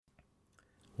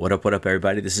What up,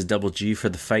 everybody? This is Double G for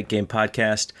the Fight Game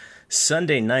Podcast,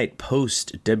 Sunday night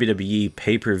post WWE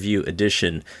pay-per-view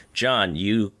edition. John,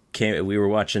 we were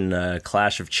watching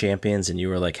Clash of Champions, and you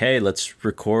were like, hey, let's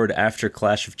record after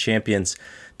Clash of Champions.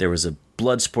 There was a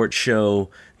Bloodsport show,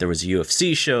 there was a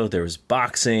UFC show, there was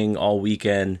boxing all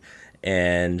weekend,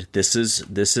 and this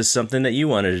is something that you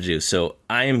wanted to do. So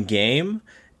I am game,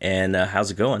 and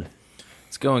how's it going?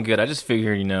 It's going good. I just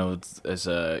figured, it's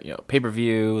a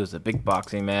pay-per-view, it's a big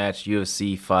boxing match,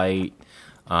 UFC fight.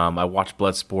 I watched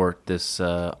Bloodsport this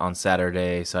on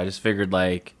Saturday, so I just figured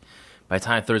by the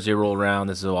time Thursday roll around,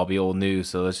 this will all be old news.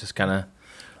 So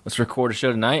let's record a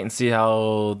show tonight and see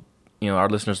how our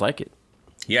listeners like it.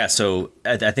 Yeah, so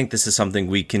I think this is something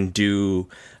we can do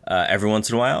every once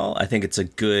in a while. I think it's a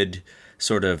good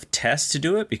sort of test to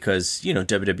do it because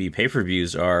WWE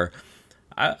pay-per-views are.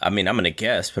 I'm going to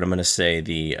guess, but I'm going to say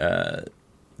the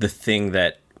thing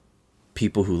that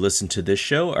people who listen to this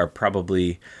show are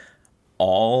probably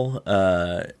all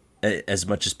as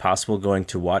much as possible going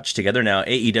to watch together. Now,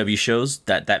 AEW shows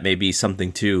that may be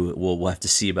something too. We'll have to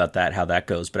see about that, how that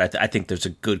goes. But I think there's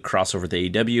a good crossover with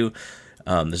AEW.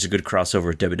 There's a good crossover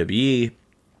with WWE.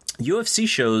 UFC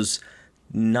shows.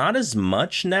 Not as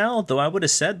much now, though I would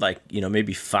have said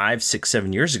maybe 5, 6,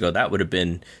 7 years ago, that would have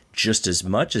been just as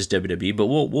much as WWE, but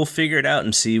we'll figure it out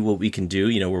and see what we can do.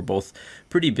 We're both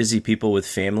pretty busy people with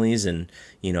families, and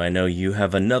I know you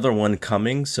have another one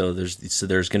coming, so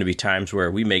there's going to be times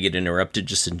where we may get interrupted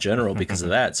just in general because of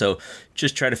that. So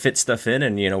just try to fit stuff in,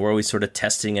 and we're always sort of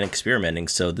testing and experimenting.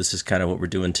 So this is kind of what we're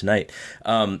doing tonight.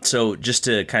 So just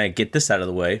to kind of get this out of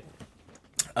the way.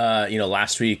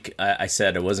 Last week I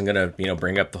said I wasn't going to,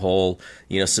 bring up the whole,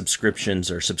 subscriptions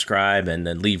or subscribe and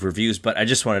then leave reviews, but I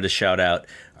just wanted to shout out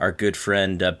our good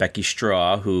friend Becky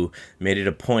Straw, who made it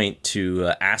a point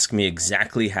to ask me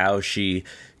exactly how she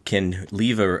can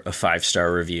leave a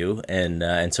 5-star review,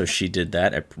 and so she did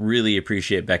that. I really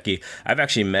appreciate Becky. I've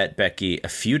actually met Becky a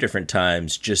few different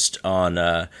times just on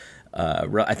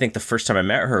I think the first time I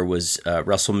met her was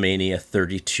WrestleMania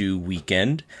 32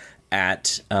 weekend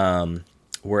at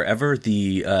wherever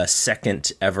the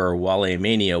second ever Wale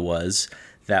Mania was.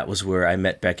 That was where I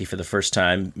met Becky for the first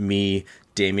time. Me,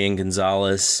 Damian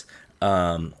Gonzalez.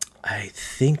 I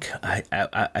think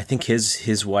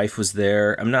his wife was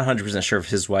there. I'm not 100% sure if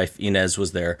his wife Inez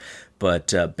was there,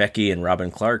 but Becky and Robin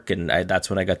Clark, and that's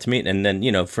when I got to meet. And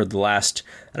then for the last,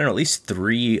 I don't know, at least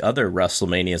 3 other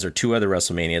WrestleManias or 2 other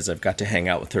WrestleManias, I've got to hang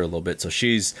out with her a little bit. So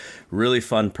she's a really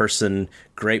fun person,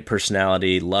 great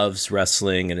personality, loves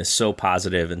wrestling, and is so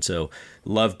positive. And so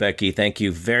love Becky. Thank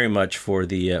you very much for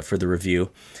the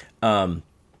review.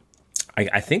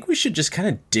 I think we should just kind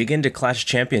of dig into Clash of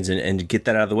Champions and get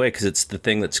that out of the way because it's the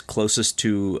thing that's closest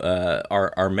to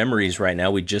our memories right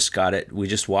now. We just got it. We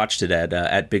just watched it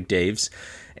at Big Dave's.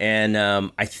 And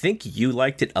I think you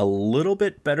liked it a little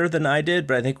bit better than I did,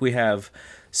 but I think we have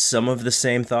some of the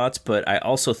same thoughts. But I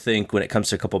also think when it comes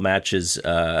to a couple matches,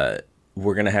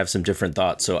 we're going to have some different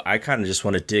thoughts. So I kind of just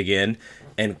want to dig in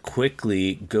and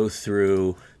quickly go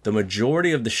through the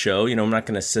majority of the show. I'm not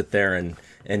going to sit there and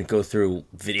go through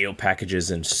video packages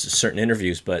and certain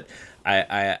interviews, but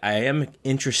I am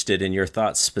interested in your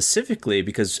thoughts specifically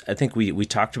because I think we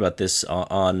talked about this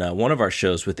on one of our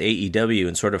shows with AEW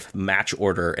and sort of match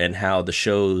order and how the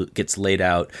show gets laid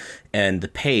out and the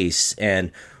pace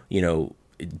and,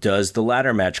 does the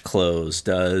ladder match close?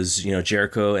 Does,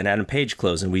 Jericho and Adam Page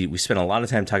close? And we spent a lot of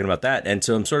time talking about that. And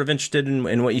so I'm sort of interested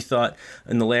in what you thought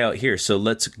in the layout here. So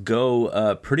let's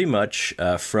go pretty much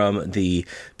from the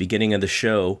beginning of the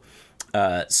show.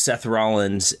 Seth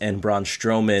Rollins and Braun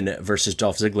Strowman versus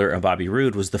Dolph Ziggler and Bobby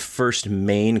Roode was the first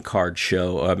main card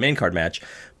match.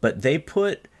 But they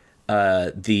put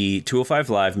the 205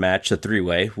 Live match, the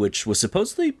 3-way, which was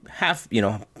supposedly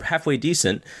halfway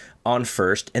decent, on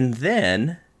first, and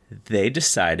then they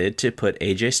decided to put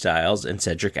AJ Styles and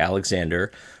Cedric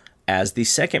Alexander as the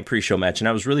second pre-show match. And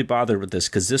I was really bothered with this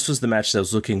because this was the match that I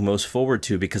was looking most forward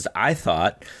to because I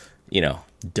thought,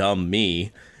 dumb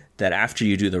me, that after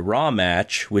you do the Raw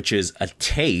match, which is a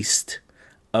taste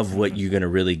of what you're going to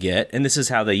really get, and this is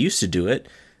how they used to do it,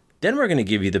 then we're going to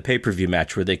give you the pay-per-view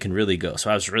match where they can really go. So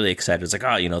I was really excited. It's like,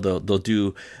 they'll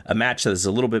do a match that is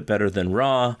a little bit better than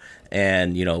Raw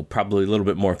and, probably a little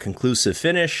bit more conclusive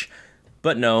finish.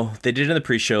 But no, they did it in the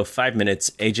pre-show, 5 minutes.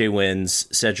 AJ wins.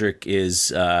 Cedric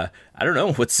is, I don't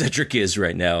know what Cedric is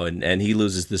right now, and he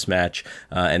loses this match,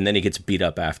 and then he gets beat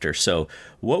up after. So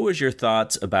what was your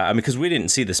thoughts about, because we didn't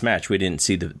see this match, we didn't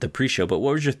see the pre-show, but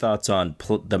what was your thoughts on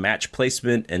the match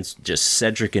placement and just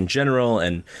Cedric in general,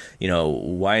 and,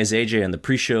 why is AJ on the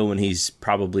pre-show when he's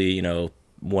probably,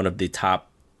 one of the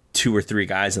top 2 or 3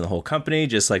 guys in the whole company,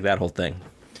 just like that whole thing?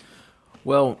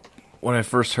 Well, when I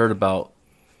first heard about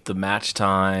the match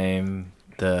time,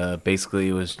 basically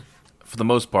it was, for the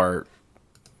most part,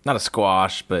 not a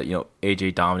squash, but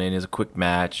AJ dominated. It was a quick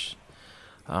match.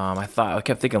 I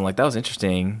kept thinking like that was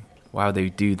interesting. Why would they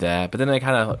do that? But then I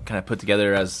kind of put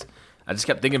together as I just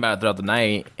kept thinking about it throughout the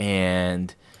night,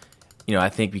 and I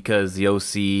think because the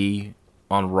OC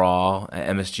on Raw at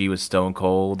MSG was Stone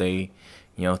Cold, they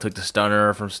took the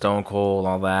stunner from Stone Cold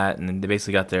and all that, and then they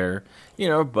basically got their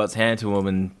butts handed to them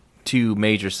in 2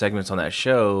 major segments on that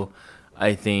show.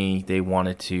 I think they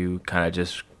wanted to kind of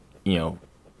just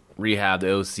rehab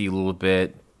the OC a little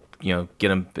bit, get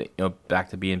them back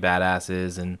to being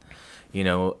badasses, and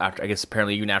after, I guess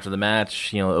apparently even after the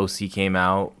match, OC came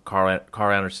out, Carl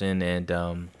Anderson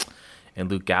and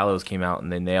Luke Gallows came out,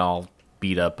 and then they all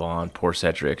beat up on poor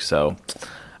Cedric. So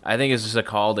I think it's just a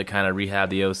call to kind of rehab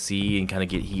the OC and kind of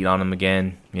get heat on him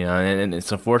again, and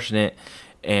it's unfortunate.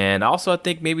 And also I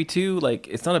think maybe too, like,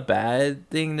 it's not a bad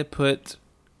thing to put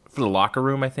for the locker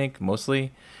room, I think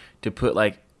mostly to put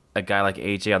like a guy like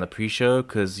AJ on the pre-show,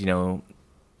 because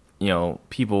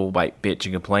people might bitch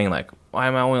and complain like, why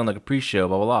am I only on like a pre-show,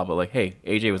 blah blah blah. But like, hey,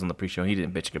 AJ was on the pre-show and he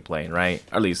didn't bitch and complain, right?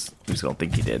 Or at least don't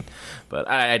think he did, but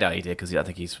I doubt he did, because I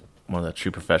think he's one of the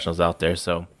true professionals out there.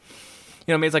 So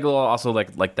maybe it's like a little also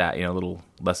like that, a little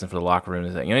lesson for the locker room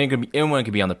is that anyone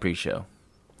can be on the pre-show.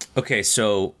 Okay,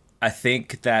 so I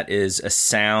think that is a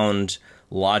sound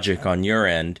logic on your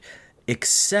end,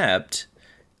 except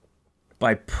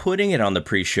by putting it on the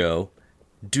pre-show,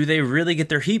 do they really get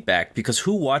their heat back? Because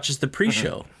who watches the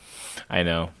pre-show? I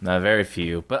know, not very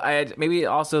few. But maybe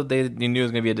also they knew it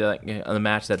was going to be a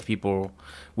match that people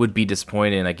would be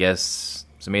disappointed in, I guess.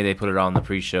 So maybe they put it on the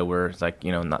pre-show where it's like,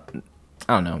 not,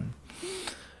 I don't know.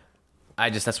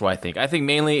 That's what I think. I think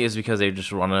mainly is because they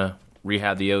just want to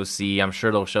rehab the OC. I'm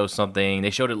sure they'll show something.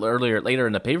 They showed it later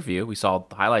in the pay-per-view. We saw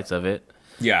the highlights of it.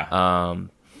 Yeah.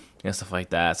 And stuff like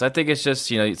that. So I think it's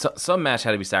just, some match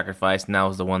had to be sacrificed, and that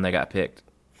was the one that got picked.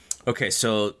 Okay,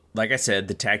 so like I said,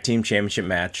 the tag team championship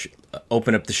match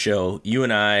opened up the show. You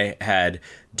and I had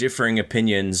differing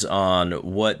opinions on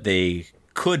what they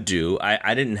could do.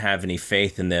 I didn't have any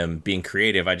faith in them being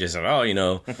creative. I just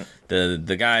thought,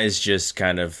 the guys just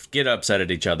kind of get upset at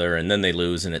each other and then they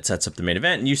lose and it sets up the main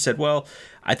event. And you said, well,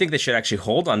 I think they should actually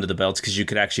hold onto the belts because you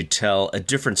could actually tell a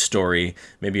different story,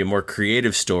 maybe a more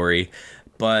creative story.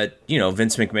 But,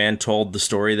 Vince McMahon told the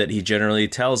story that he generally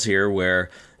tells here where,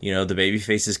 the baby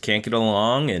faces can't get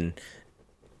along and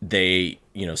they,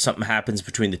 something happens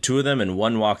between the two of them and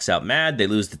one walks out mad. They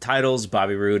lose the titles.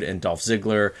 Bobby Roode and Dolph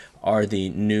Ziggler are the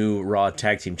new Raw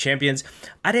Tag Team Champions.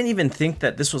 I didn't even think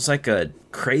that this was like a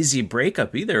crazy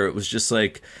breakup either. It was just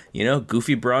like,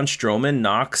 goofy Braun Strowman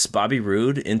knocks Bobby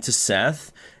Roode into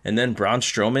Seth, and then Braun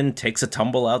Strowman takes a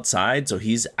tumble outside, so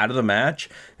he's out of the match.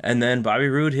 And then Bobby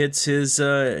Roode hits his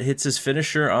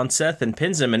finisher on Seth and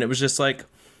pins him, and it was just like,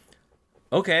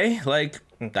 okay, like,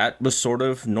 that was sort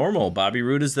of normal. Bobby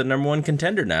Roode is the number 1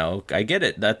 contender now. I get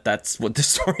it. That's what the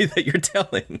story that you're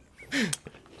telling.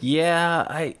 Yeah,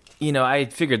 I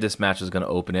figured this match was going to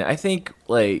open it. I think,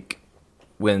 like,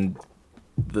 when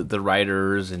the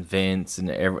writers and Vince and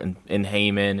everyone and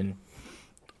Heyman and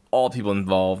all people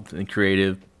involved in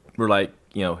creative were like,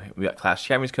 we got Clash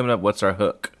Champions coming up. What's our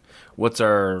hook? What's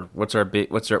our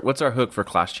hook for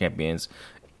Clash Champions?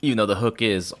 Even though the hook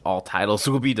is all titles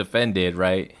will be defended,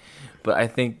 right? But I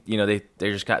think, they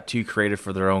just got too creative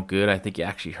for their own good. I think it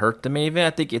actually hurt the main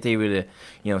event. I think if they would,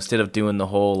 instead of doing the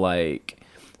whole, like,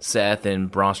 Seth and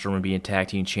Braun Strowman being tag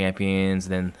team champions,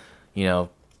 then,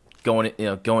 going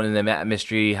into that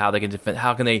mystery, how they can defend,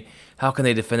 how can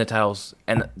they defend the titles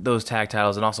and those tag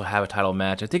titles and also have a title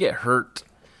match. I think it hurt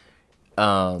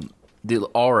the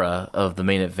aura of the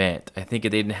main event. I think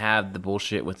if they didn't have the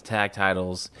bullshit with the tag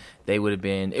titles, it would have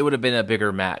been a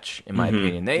bigger match, in my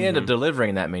opinion. They ended up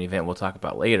delivering that main event, we'll talk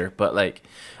about later, but like,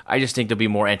 I just think there'll be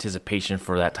more anticipation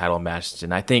for that title match.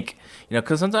 And I think,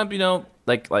 because sometimes,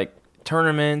 like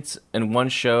tournaments and one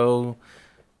show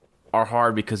are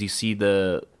hard because you see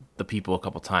the people a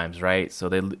couple times, right? So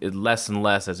they less and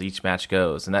less as each match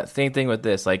goes. And that same thing with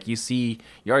this, like, you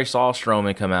already saw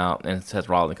Strowman come out and Seth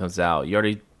Rollins comes out. You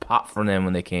already popped for them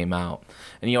when they came out,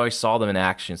 and you always saw them in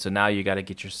action. So now you got to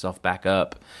get yourself back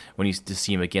up when you to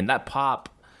see them again. That pop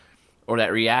or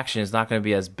that reaction is not going to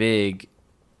be as big,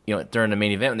 during the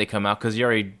main event when they come out, because you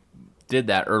already did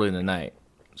that early in the night.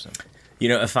 So,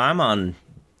 if I'm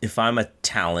a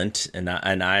talent and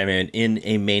I'm in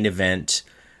a main event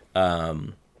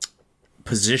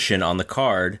position on the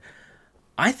card,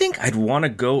 I think I'd want to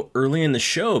go early in the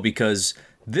show, because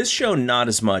this show not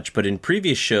as much, but in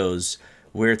previous shows,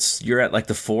 where you're at like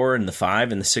the 4 and the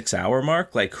 5 and the 6 hour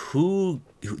mark. Like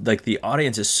like the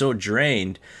audience is so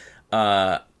drained.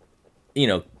 I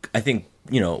think,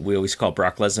 we always call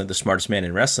Brock Lesnar the smartest man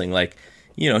in wrestling. Like,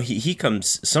 he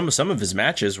comes, some of his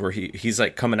matches where he's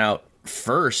like coming out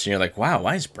first, and you're like, wow,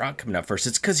 why is Brock coming out first?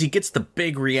 It's because he gets the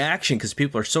big reaction because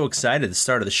people are so excited at the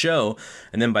start of the show,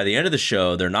 and then by the end of the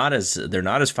show, they're not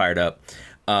as fired up.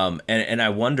 And I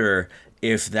wonder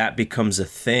if that becomes a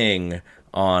thing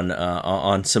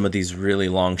on some of these really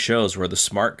long shows where the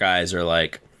smart guys are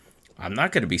like, I'm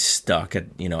not going to be stuck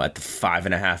at the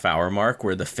 5.5 hour mark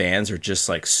where the fans are just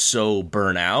like so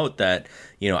burnt out that,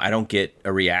 I don't get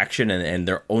a reaction and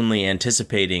they're only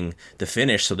anticipating the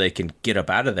finish so they can get up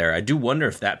out of there. I do wonder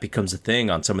if that becomes a thing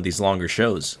on some of these longer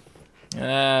shows.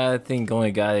 I think the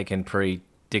only guy that can pretty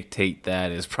dictate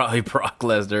that is probably Brock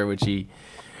Lesnar,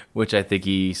 which I think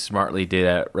he smartly did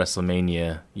at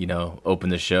WrestleMania,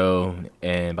 open the show,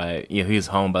 and he was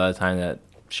home by the time that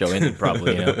show ended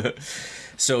probably,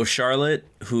 So Charlotte,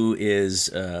 who is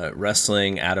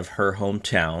wrestling out of her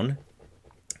hometown,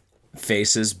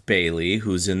 faces Bayley,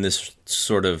 who's in this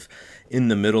sort of in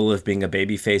the middle of being a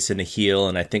babyface and a heel,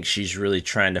 and I think she's really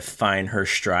trying to find her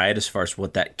stride as far as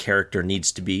what that character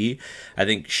needs to be. I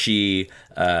think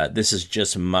this is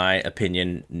just my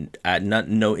opinion,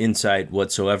 no insight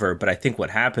whatsoever, but I think what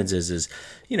happens is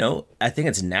I think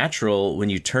it's natural when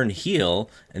you turn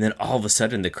heel and then all of a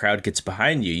sudden the crowd gets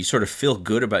behind you. You sort of feel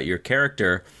good about your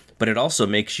character, but it also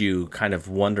makes you kind of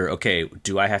wonder, okay,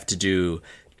 do I have to do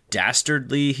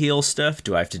dastardly heel stuff?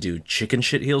 Do I have to do chicken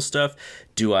shit heel stuff?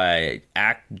 Do I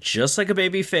act just like a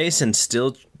baby face and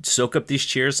still soak up these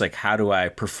cheers? Like, how do I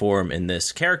perform in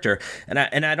this character? And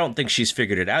I don't think she's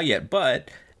figured it out yet, but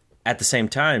at the same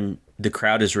time, the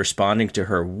crowd is responding to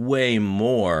her way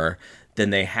more than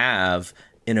they have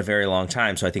in a very long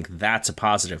time. So I think that's a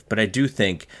positive. But I do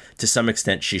think to some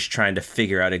extent she's trying to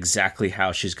figure out exactly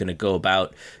how she's going to go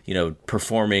about,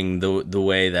 performing the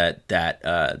way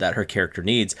that her character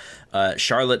needs.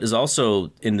 Charlotte is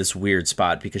also in this weird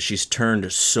spot because she's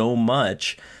turned so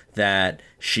much that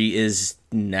she is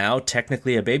now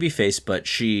technically a babyface, but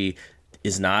she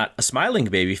is not a smiling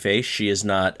babyface. She is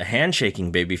not a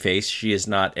handshaking babyface. She is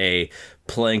not a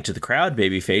playing to the crowd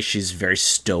babyface. She's very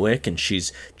stoic and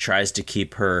tries to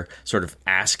keep her sort of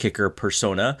ass kicker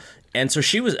persona. And so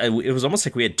it was almost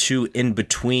like we had two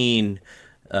in-betweeners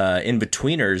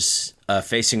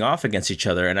facing off against each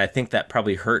other. And I think that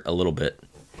probably hurt a little bit.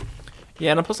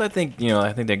 Yeah, and plus I think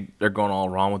they're going all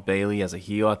wrong with Bayley as a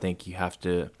heel. I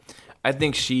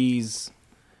think she's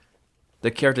the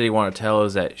character they want to tell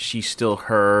is that she's still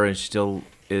her and still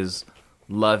is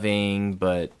loving,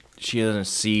 but she doesn't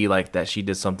see like that she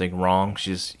did something wrong.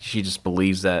 She just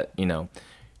believes that,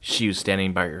 she was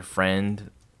standing by her friend.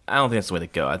 I don't think that's the way to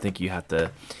go. I think you have to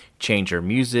change her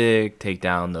music, take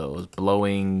down those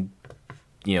blowing,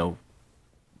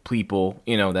 people,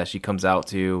 that she comes out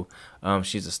to.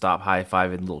 She's to stop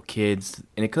high-fiving little kids,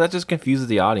 and because that just confuses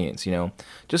the audience,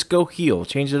 Just go heel,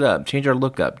 change it up, change her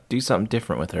look up, do something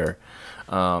different with her.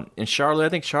 And Charlotte, I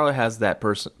think Charlotte has that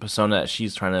persona that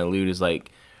she's trying to allude is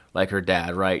like her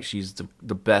dad, right? She's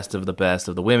the best of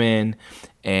the women,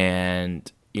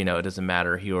 and it doesn't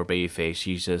matter heel or babyface.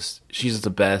 She's just the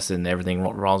best, and everything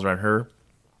revolves around her.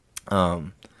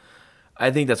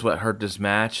 I think that's what hurt this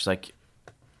match. Like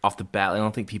off the bat, I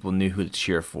don't think people knew who to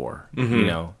cheer for.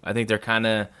 Mm-hmm. I think they're kind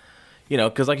of,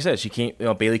 because like I said,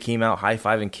 Bayley came out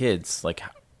high-fiving kids. Like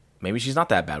maybe she's not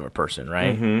that bad of a person,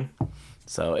 right? Mm-hmm.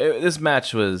 So this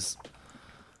match was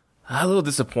a little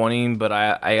disappointing, but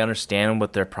I understand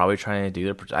what they're probably trying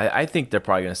to do. I think they're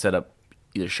probably going to set up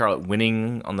either Charlotte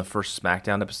winning on the first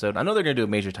SmackDown episode. I know they're going to do a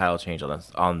major title change on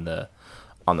the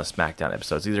SmackDown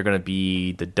episode. It's either going to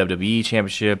be the WWE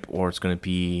Championship or it's going to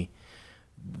be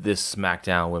this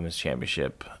SmackDown Women's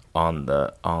Championship on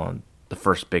the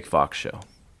first Big Fox show.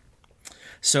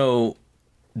 So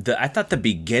I thought the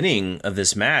beginning of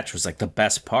this match was like the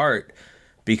best part.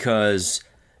 Because,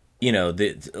 a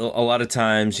lot of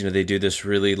times, they do this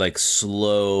really like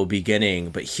slow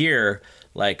beginning. But here,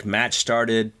 like match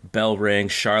started, bell ring,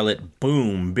 Charlotte,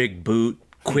 boom, big boot,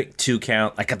 quick 2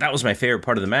 count. Like that was my favorite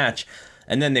part of the match.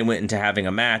 And then they went into having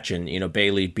a match and,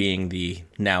 Bayley being the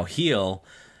now heel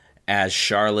as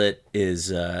Charlotte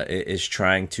is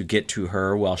trying to get to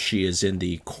her while she is in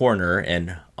the corner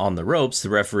and on the ropes. The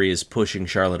referee is pushing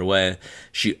Charlotte away.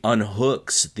 She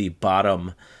unhooks the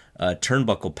bottom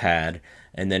turnbuckle pad,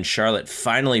 and then Charlotte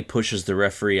finally pushes the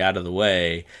referee out of the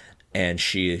way, and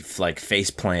she like face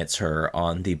plants her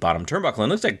on the bottom turnbuckle. And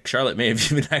it looks like Charlotte may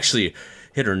have even actually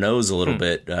hit her nose a little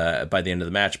bit by the end of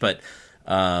the match. But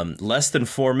less than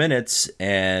 4 minutes.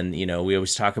 And, we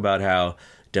always talk about how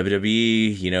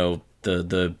WWE,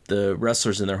 the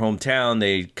wrestlers in their hometown,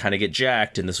 they kind of get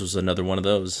jacked, and this was another one of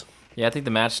those. Yeah, I think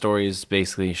the match story is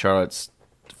basically Charlotte's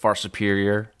far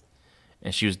superior,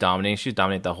 and she was dominating. She was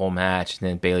dominating the whole match, and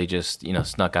then Bayley just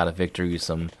snuck out a victory with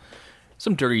some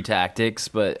dirty tactics.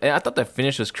 But I thought the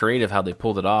finish was creative how they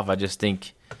pulled it off. I just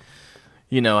think,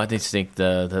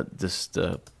 the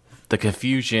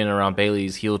confusion around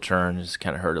Bayley's heel turn just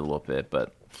kind of hurt a little bit.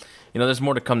 But there's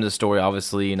more to come to the story,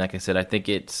 obviously, and like I said, I think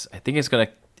it's gonna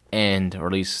end, or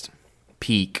at least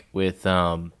peak, with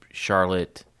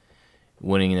Charlotte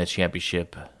winning the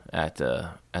championship at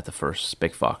the first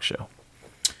Big Fox show.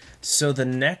 So the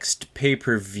next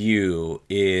pay-per-view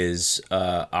is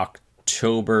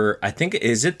October, I think,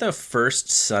 is it the first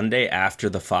Sunday after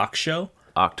the Fox show?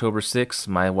 October 6th,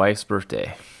 my wife's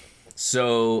birthday.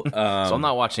 So, so I'm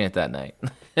not watching it that night.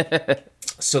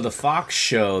 So the Fox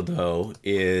show, though,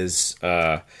 is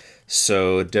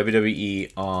so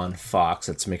WWE on Fox.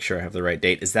 Let's make sure I have the right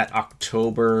date. Is that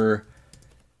October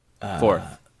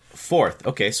 4th? 4th.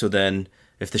 Okay, so then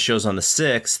if the show's on the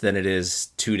 6th, then it is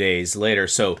 2 days later.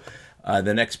 So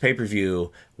the next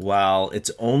pay-per-view, while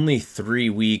it's only 3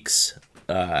 weeks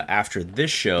after this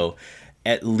show,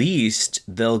 at least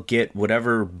they'll get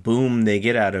whatever boom they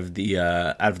get out of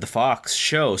the Fox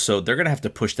show. So they're gonna have to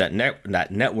push that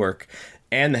network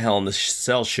and the Hell in the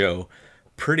Cell show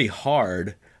pretty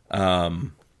hard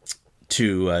to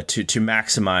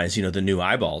maximize the new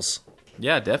eyeballs.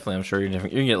 Yeah, definitely. I'm sure you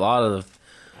can get a lot of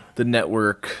the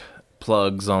network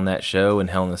plugs on that show, and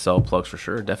Hell in the Cell plugs for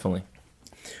sure, definitely.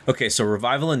 Okay, so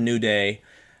Revival and New Day.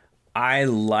 I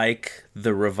like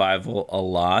the Revival a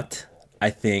lot. I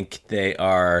think they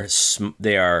are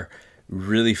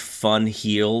really fun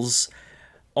heels,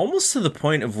 almost to the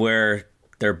point of where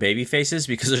they're baby faces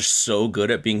because they're so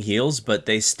good at being heels, but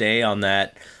they stay on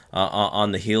that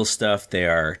on the heel stuff.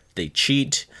 They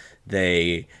cheat,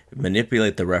 they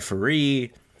manipulate the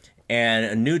referee, and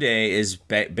a New Day is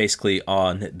basically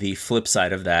on the flip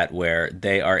side of that, where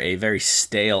they are a very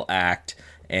stale act,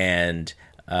 and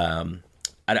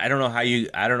I don't know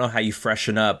how you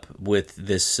freshen up with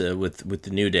this with the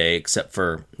New Day, except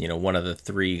for one of the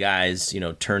three guys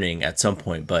turning at some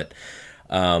point. But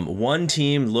one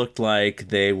team looked like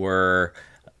they were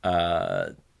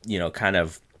kind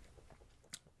of,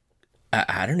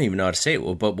 I don't even know how to say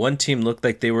it, but one team looked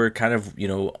like they were kind of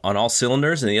on all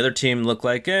cylinders, and the other team looked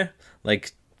like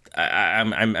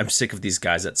I'm sick of these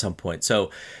guys at some point.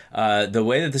 So the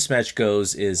way that this match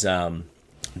goes is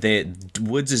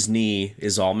Woods' knee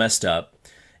is all messed up,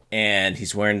 and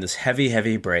he's wearing this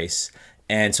heavy brace,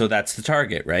 and so that's the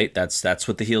target, right? That's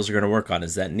what the heels are going to work on,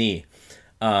 is that knee.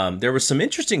 There was some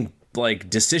interesting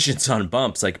decisions on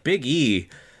bumps, like Big E.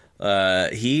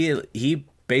 He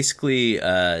basically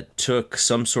took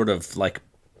some sort of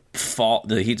fall.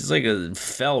 He just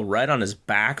fell right on his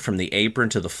back from the apron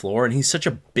to the floor, and he's such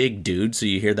a big dude, so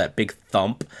you hear that big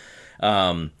thump.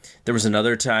 There was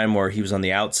another time where he was on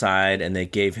the outside and they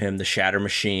gave him the shatter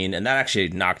machine, and that actually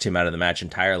knocked him out of the match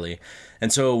entirely.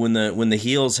 And so when the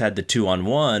heels had the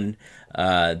 2-on-1,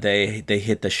 they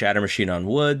hit the shatter machine on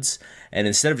Woods, and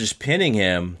instead of just pinning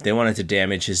him, they wanted to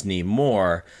damage his knee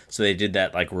more. So they did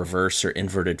that reverse or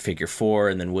inverted figure 4,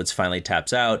 and then Woods finally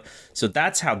taps out. So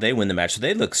that's how they win the match. So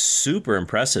they look super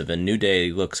impressive, and New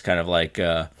Day looks kind of like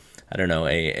I don't know,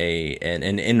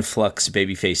 an influx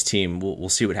babyface team. We'll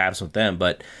see what happens with them,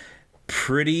 but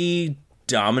pretty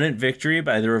dominant victory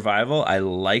by the Revival. I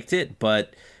liked it,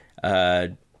 but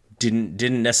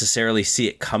didn't necessarily see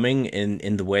it coming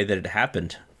in the way that it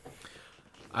happened.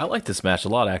 I like this match a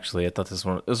lot, actually. I thought this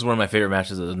was one of my favorite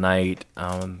matches of the night.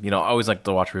 I always like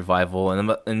to watch Revival,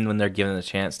 and when they're given the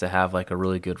chance to have a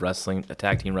really good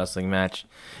tag team wrestling match,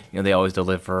 they always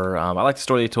deliver. I like the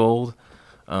story they told.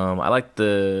 I like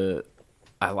the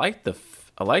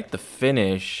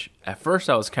finish. At first,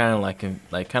 I was kind of like,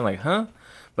 huh?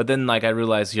 But then, I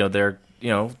realized, they're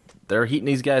heating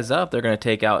these guys up. They're gonna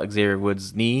take out Xavier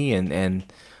Woods' knee, and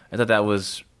I thought that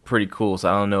was pretty cool. So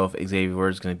I don't know if Xavier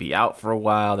Woods is gonna be out for a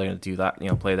while. They're gonna do that,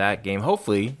 play that game.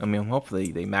 Hopefully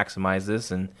they maximize this,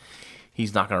 and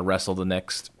he's not gonna wrestle the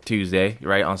next Tuesday,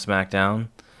 right, on SmackDown.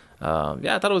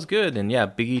 I thought it was good, and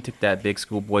Big E took that big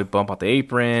schoolboy bump off the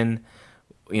apron.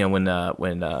 When was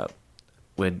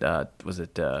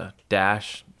it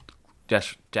Dash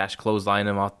clotheslined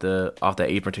him off the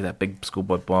apron, took that big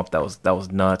schoolboy bump. That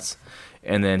was nuts.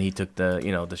 And then he took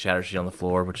the shatter sheet on the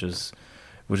floor, which is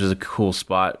a cool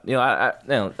spot. I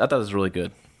thought it was really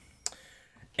good.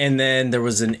 And then there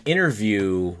was an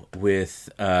interview with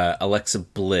Alexa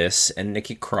Bliss and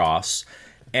Nikki Cross,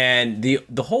 And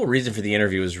the whole reason for the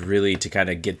interview was really to kind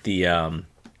of get the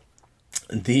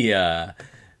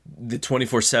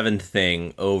 24/7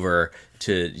 thing over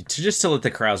to just to let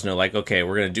the crowds know, like, okay,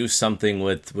 we're gonna do something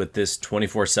with this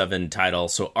 24/7 title.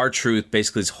 So R-Truth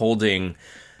basically is holding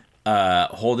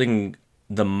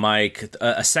the mic,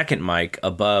 a second mic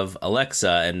above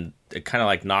Alexa, and it kind of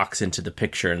like knocks into the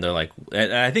picture, and they're like,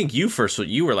 and I think you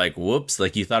were like, whoops,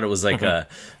 like you thought it was like a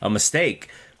mistake,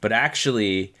 but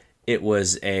actually it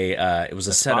was a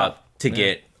setup to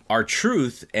get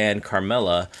R-Truth and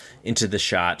Carmella into the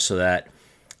shot, so that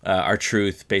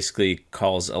R-Truth basically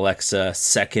calls Alexa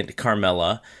second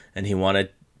Carmella, and he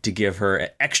wanted to give her an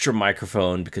extra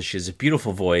microphone because she has a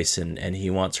beautiful voice, and he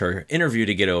wants her interview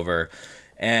to get over.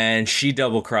 And she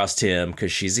double-crossed him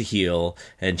because she's a heel,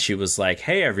 and she was like,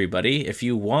 hey, everybody, if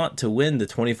you want to win the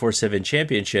 24/7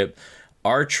 championship,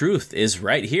 R-Truth is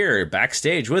right here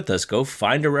backstage with us. Go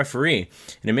find a referee.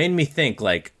 And it made me think,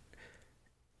 like,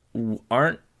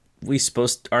 aren't they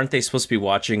supposed to be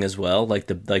watching as well? Like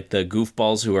the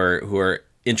goofballs who are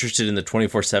interested in the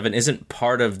 24/7, isn't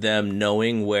part of them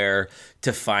knowing where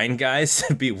to find guys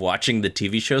to be watching the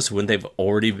TV show? So wouldn't they've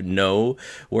already know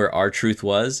where R-Truth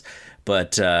was?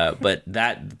 But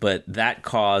that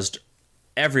caused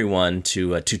everyone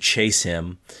to chase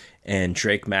him, and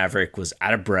Drake Maverick was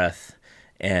out of breath,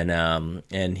 and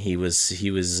he was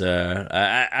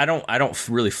I don't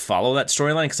really follow that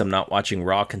storyline because I'm not watching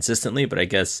Raw consistently, but I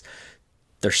guess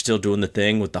they're still doing the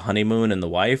thing with the honeymoon and the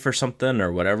wife or something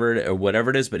or whatever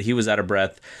it is, but he was out of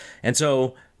breath. And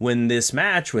so when this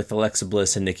match with Alexa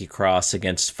Bliss and Nikki Cross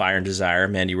against Fire and Desire,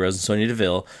 Mandy Rose and Sonya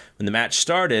Deville, when the match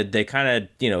started, they kind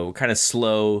of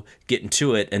slow getting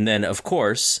to it. And then, of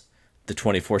course, the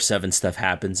 24/7 stuff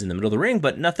happens in the middle of the ring,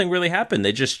 but nothing really happened.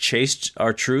 They just chased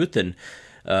R-Truth, and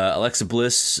Alexa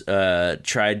Bliss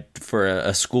tried for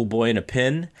a schoolboy in a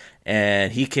pin,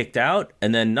 and he kicked out,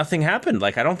 and then nothing happened.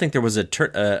 Like, I don't think there was a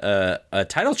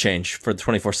title change for the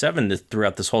 24/7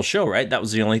 throughout this whole show, right? That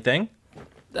was the only thing?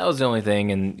 That was the only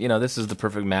thing, and, this is the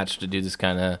perfect match to do this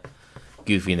kind of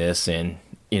goofiness, and,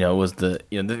 if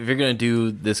you're going to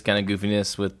do this kind of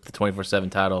goofiness with the 24/7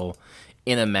 title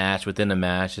in a match, within a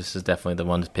match, this is definitely the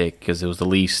one to pick, because it was the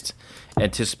least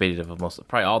anticipated of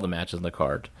probably all the matches on the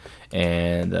card.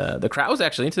 And the crowd was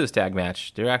actually into this tag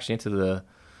match. They were actually into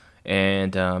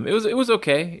and it was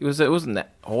okay. It wasn't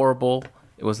that horrible.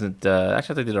 It wasn't actually, I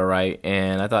think they did all right,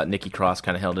 and I thought Nikki Cross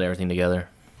kind of held everything together.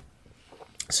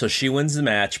 So she wins the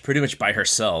match pretty much by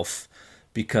herself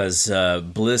because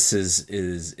Bliss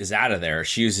is out of there.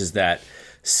 She uses that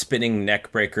spinning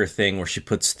neck breaker thing where she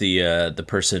puts the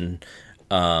person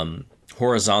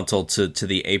horizontal to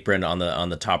the apron on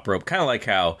the top rope, kind of like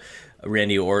how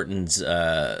Randy Orton's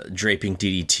draping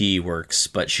DDT works,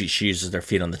 but she uses their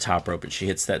feet on the top rope, and she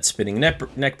hits that spinning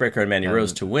neck breaker on Mandy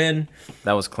Rose to win.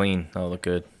 That was clean. That looked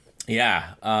good.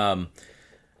 Yeah. I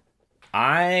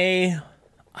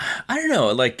don't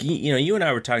know, like, you and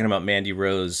I were talking about Mandy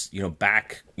Rose,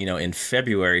 back, in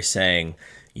February, saying,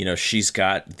 she's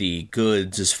got the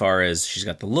goods as far as she's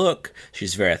got the look,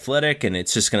 she's very athletic, and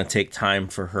it's just going to take time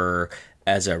for her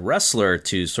as a wrestler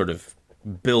to sort of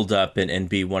build up and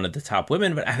be one of the top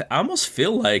women. But I almost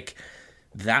feel like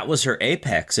that was her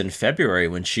apex in February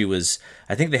when she was,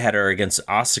 I think they had her against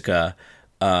Asuka,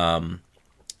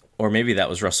 or maybe that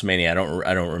was WrestleMania.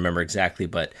 I don't remember exactly,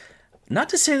 but not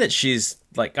to say that she's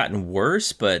like gotten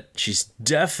worse, but she's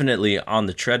definitely on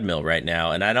the treadmill right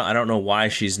now, and I don't know why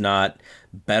she's not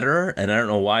better, and I don't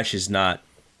know why she's not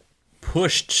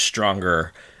pushed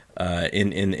stronger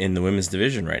in the women's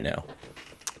division right now.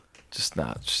 Just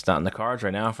not in the cards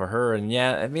right now for her. And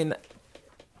yeah, I mean,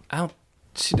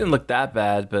 she didn't look that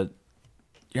bad, but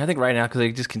I think right now, because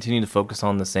they just continue to focus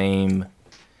on the same.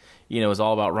 It was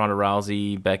all about Ronda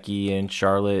Rousey, Becky, and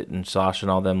Charlotte, and Sasha, and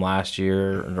all them last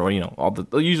year, or all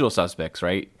the usual suspects,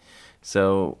 right?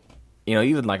 So,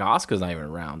 even like Asuka's not even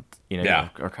around,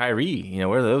 or Kyrie,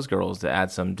 where are those girls to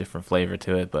add some different flavor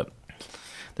to it? But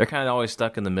they're kind of always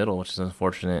stuck in the middle, which is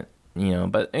unfortunate,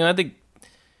 But I think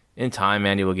in time,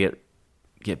 Mandy will get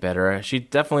better. She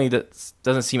definitely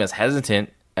doesn't seem as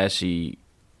hesitant as she,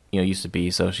 used to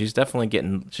be. So she's definitely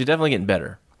getting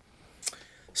better.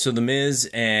 So The Miz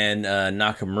and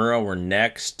Nakamura were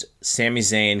next. Sami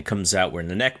Zayn comes out wearing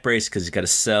the neck brace because he's got to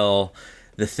sell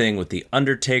the thing with The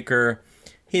Undertaker.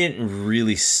 He didn't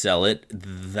really sell it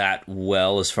that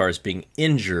well as far as being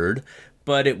injured,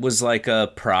 but it was like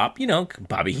a prop.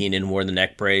 Bobby Heenan wore the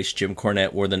neck brace. Jim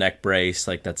Cornette wore the neck brace.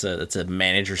 Like, that's a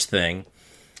manager's thing.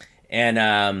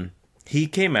 And he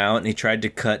came out and he tried to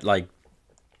cut like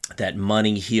that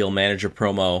money heel manager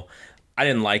promo I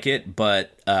didn't like it,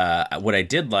 but what I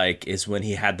did like is when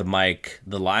he had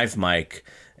the live mic,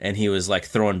 and he was like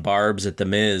throwing barbs at the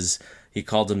Miz. He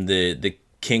called him the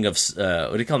king of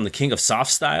what do you call him? The king of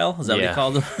soft style? Is that what he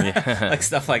called him? Yeah. Like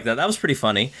stuff like that. That was pretty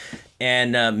funny.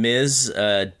 And Miz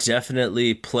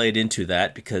definitely played into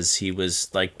that because he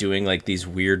was like doing like these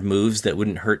weird moves that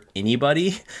wouldn't hurt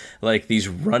anybody, like these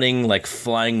running like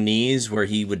flying knees where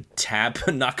he would tap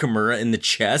Nakamura in the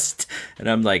chest, and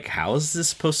I'm like, how is this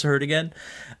supposed to hurt again?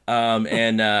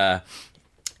 And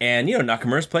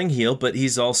Nakamura's playing heel, but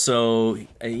he's also,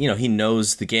 he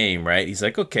knows the game, right? He's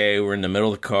like, okay, we're in the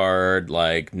middle of the card,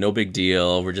 like, no big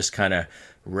deal. We're just kind of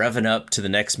revving up to the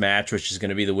next match, which is going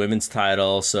to be the women's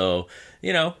title. So,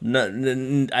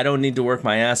 I don't need to work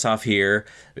my ass off here.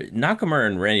 Nakamura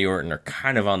and Randy Orton are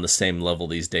kind of on the same level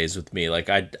these days with me. Like,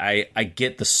 I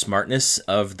get the smartness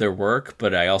of their work,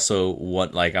 but I also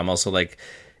I'm also like,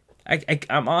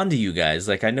 I'm on to you guys.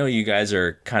 Like, I know you guys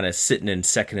are kind of sitting in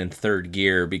second and third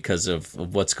gear because of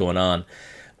what's going on.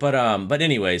 But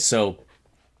anyway, so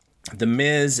The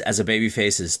Miz as a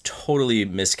babyface is totally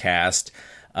miscast.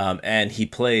 And he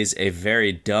plays a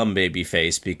very dumb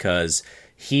babyface because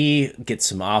he gets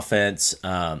some offense.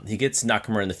 He gets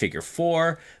Nakamura in the figure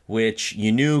four, which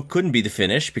you knew couldn't be the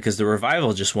finish because the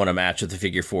Revival just won a match with the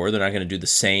figure four. They're not going to do the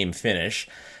same finish.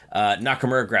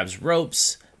 Nakamura grabs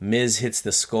ropes. Miz hits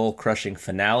the skull-crushing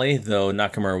finale, though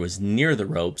Nakamura was near the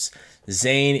ropes.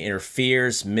 Zayn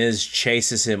interferes. Miz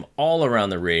chases him all around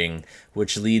the ring,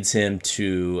 which leads him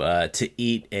to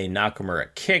eat a Nakamura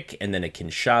kick and then a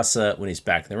Kinshasa. When he's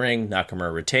back in the ring,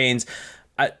 Nakamura retains.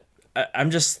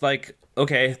 I'm just like,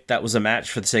 okay, that was a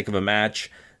match for the sake of a match.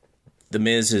 The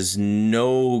Miz is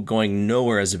going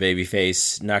nowhere as a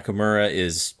babyface. Nakamura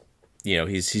is,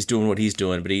 he's doing what he's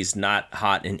doing, but he's not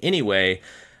hot in any way.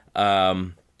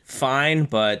 Fine,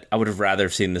 but I would have rather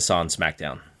seen this on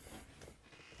SmackDown.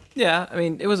 Yeah, I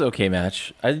mean, it was an okay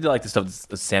match. I did like the stuff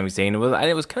that Sami Zayn was.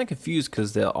 I was kind of confused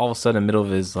because all of a sudden, in the middle of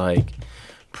his like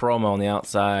promo on the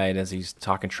outside, as he's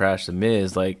talking trash to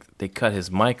Miz, like they cut his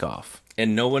mic off,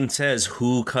 and no one says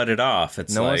who cut it off.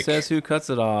 No one says who cuts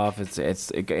it off.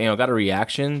 It got a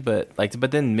reaction, but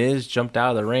then Miz jumped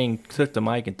out of the ring, took the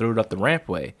mic, and threw it up the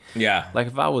rampway. Yeah, like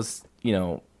if I was,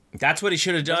 That's what he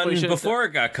should have done before it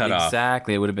got cut off.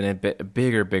 Exactly. It would have been a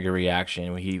bigger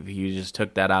reaction. He just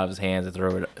took that out of his hands and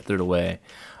threw it away.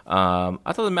 I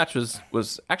thought the match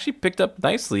was actually picked up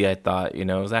nicely, I thought. It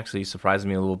was actually surprising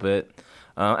me a little bit.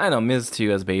 I know Miz,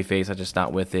 too, as babyface, I'm just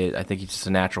not with it. I think he's just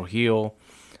a natural heel.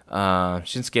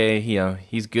 Shinsuke,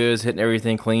 he's good, he's hitting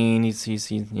everything clean. He's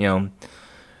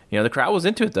the crowd was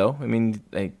into it, though. I mean,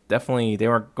 they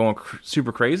weren't going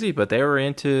super crazy, but they were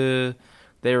into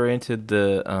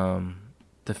the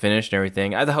finish and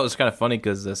everything. I thought it was kind of funny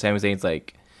because Sami Zayn's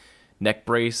like neck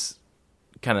brace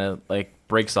kind of like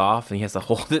breaks off and he has to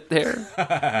hold it there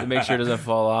to make sure it doesn't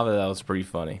fall off. That was pretty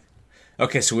funny.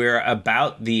 Okay, so we're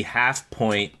about the half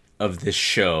point of this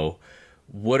show.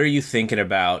 What are you thinking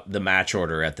about the match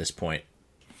order at this point?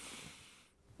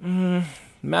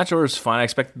 Match order is fine. I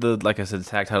expect like I said, the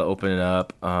tag title to open it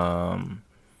up. I'm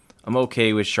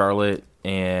okay with Charlotte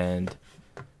and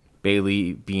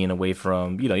Bayley being away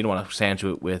from, you don't want to sandwich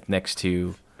it with next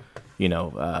to,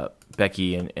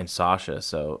 Becky and Sasha.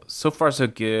 So far so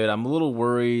good. I'm a little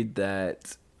worried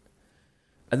that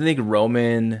I think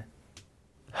Roman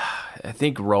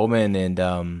and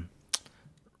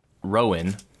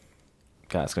Rowan,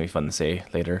 God, it's going to be fun to say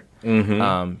later,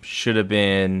 should have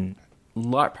been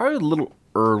probably a little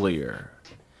earlier.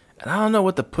 And I don't know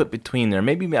what to put between there.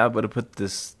 Maybe I would have put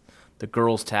the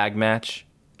girls tag match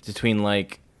between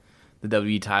like the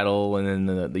WWE title and then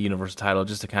the Universal title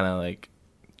just to kind of like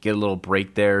get a little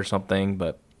break there or something.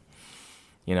 But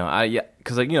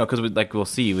because we'll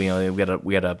see, we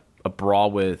had a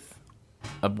brawl with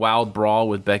a wild brawl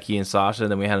with Becky and Sasha,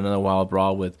 and then we had another wild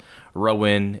brawl with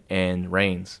Rowan and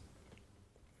Reigns.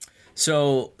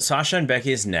 So Sasha and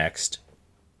Becky is next.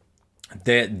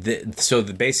 So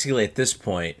basically at this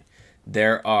point,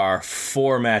 there are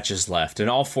 4 matches left, and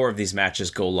all 4 of these matches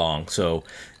go long. So,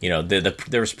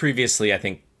 there was previously, I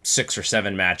think, 6 or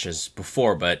 7 matches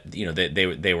before, but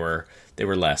they were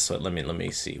less. So let me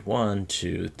see. 1,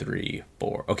 2, 3,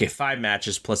 4. Okay, 5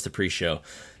 matches plus the pre-show.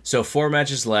 So 4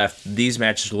 matches left. These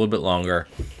matches are a little bit longer.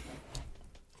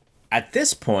 At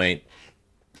this point,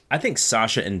 I think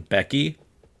Sasha and Becky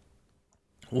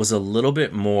was a little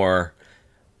bit more.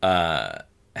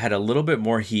 Had a little bit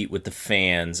more heat with the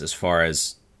fans as far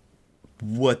as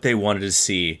what they wanted to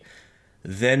see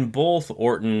than both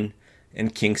Orton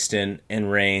and Kingston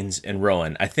and Reigns and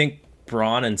Rowan. I think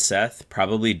Braun and Seth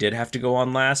probably did have to go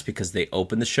on last because they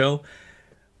opened the show.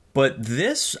 But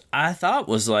this I thought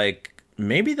was like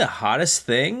maybe the hottest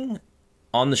thing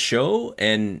on the show,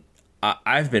 and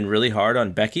I've been really hard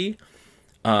on Becky,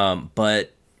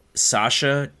 but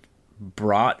Sasha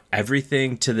brought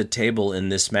everything to the table in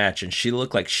this match, and she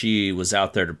looked like she was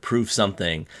out there to prove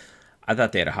something. I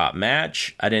thought they had a hot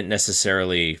match. I didn't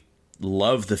necessarily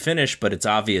love the finish, but it's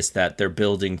obvious that they're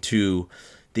building to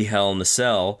the Hell in the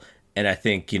Cell. And I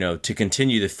think, to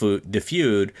continue the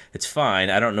feud, it's fine.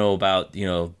 I don't know about,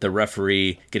 the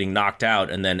referee getting knocked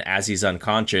out and then as he's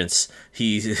unconscious,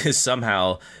 he is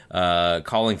somehow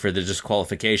calling for the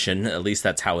disqualification. At least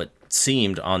that's how it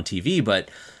seemed on TV.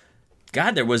 But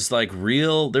God, there was a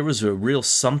real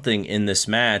something in this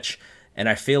match. And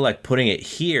I feel like putting it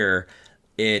here,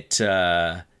 it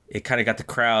kind of got the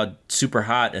crowd super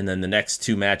hot. And then the next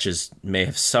two matches may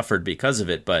have suffered because of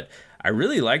it. But I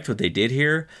really liked what they did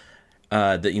here.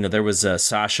 There was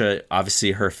Sasha,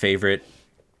 obviously her favorite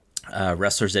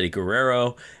wrestler's Eddie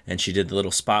Guerrero, and she did the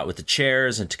little spot with the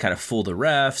chairs and to kind of fool the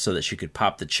ref so that she could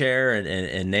pop the chair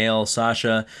and nail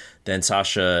Sasha. Then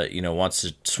Sasha, wants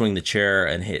to swing the chair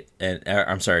and hit.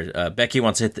 And Becky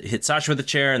wants to hit Sasha with the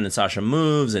chair, and then Sasha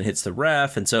moves and hits the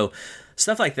ref, and so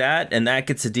stuff like that, and that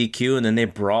gets a DQ, and then they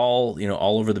brawl,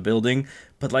 all over the building.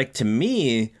 But like to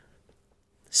me,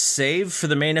 save for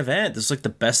the main event. This is like the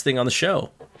best thing on the show.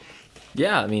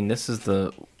 Yeah, I mean, this is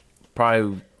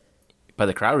probably by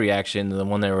the crowd reaction, the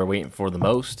one they were waiting for the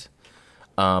most.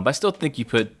 But I still think you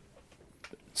put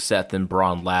Seth and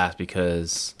Braun last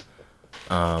because,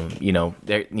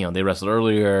 they wrestled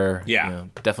earlier. Yeah,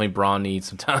 definitely Braun needs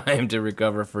some time to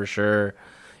recover for sure.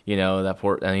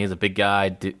 And he's a big guy.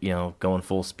 Going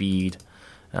full speed.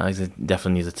 He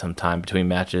definitely needs some time between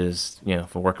matches.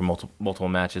 For working multiple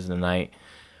matches in a night.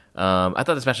 I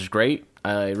thought this match was great.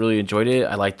 I really enjoyed it.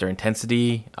 I liked their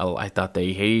intensity. I thought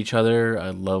they hate each other.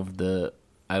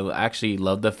 I actually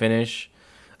loved the finish.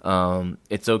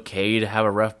 It's okay to have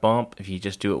a ref bump if you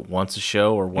just do it once a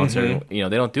show or once they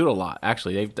don't do it a lot.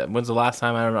 Actually, when's the last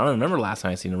time? I don't remember the last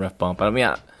time I seen a ref bump. I mean,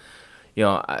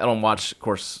 I don't watch, of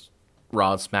course,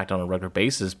 Raw and SmackDown on a regular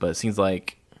basis, but it seems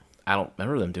like I don't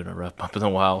remember them doing a ref bump in a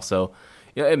while. So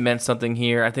it meant something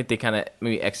here. I think they kind of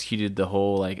maybe executed the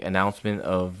whole announcement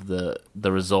of the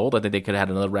result. I think they could have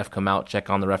had another ref come out, check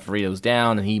on the referee that was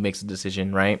down, and he makes a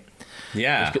decision, right?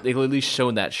 Yeah, they could at least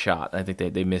showed that shot. I think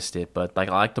they missed it, but I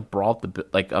like the brawl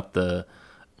up the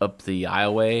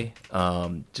aisleway.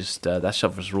 That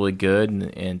stuff was really good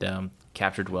and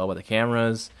captured well by the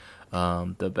cameras.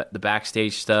 The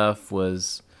backstage stuff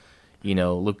was,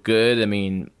 looked good. I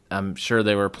mean, I'm sure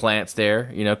there were plants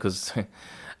there, because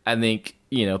I think,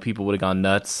 people would have gone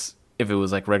nuts if it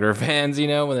was like regular fans,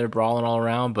 when they're brawling all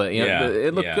around. But,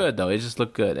 it looked good, though. It just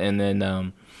looked good. And then,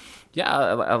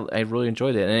 I really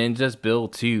enjoyed it. And it just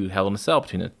built to Hell in a Cell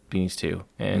between these two.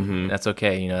 And that's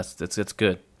okay. That's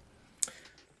good.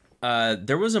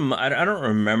 There was I don't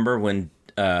remember when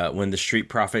the Street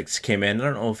Profits came in. I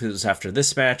don't know if it was after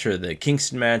this match or the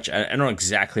Kingston match. I don't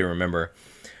exactly remember.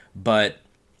 But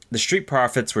the Street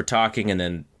Profits were talking, and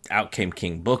then out came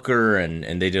King Booker, and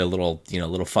they did a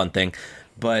little fun thing.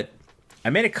 But I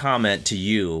made a comment to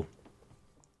you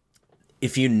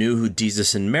if you knew who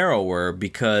Jesus and Mero were,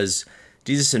 because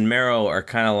Jesus and Mero are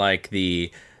kind of like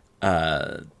the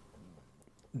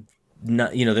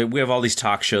we have all these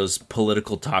talk shows,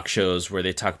 political talk shows, where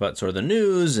they talk about sort of the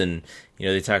news, and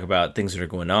they talk about things that are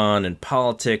going on in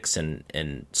politics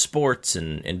and sports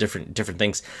and different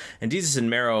things. And Jesus and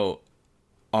Mero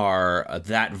are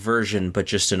that version, but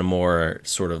just in a more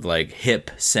sort of like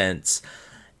hip sense.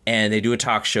 And they do a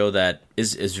talk show that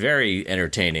is very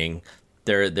entertaining.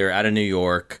 They're out of New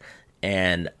York,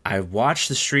 and I watched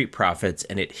the Street Profits,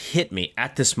 and it hit me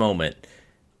at this moment.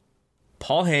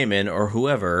 Paul Heyman or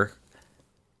whoever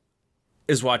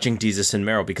is watching Jesus and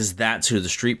Mero, because that's who the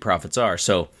Street Profits are.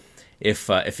 So if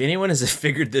anyone has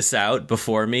figured this out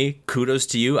before me, kudos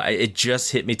to you. It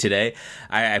just hit me today.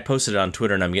 I posted it on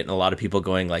Twitter, and I'm getting a lot of people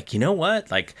going like, you know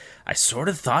what? Like, I sort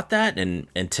of thought that, and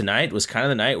tonight was kind of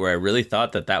the night where I really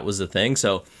thought that was the thing.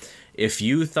 So if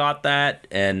you thought that,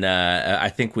 and I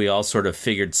think we all sort of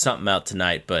figured something out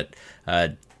tonight, but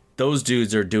those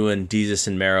dudes are doing Jesus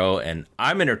and Mero, and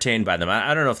I'm entertained by them.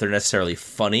 I don't know if they're necessarily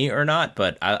funny or not,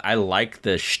 but I like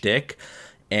the shtick,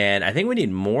 and I think we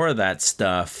need more of that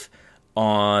stuff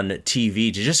on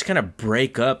TV to just kind of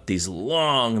break up these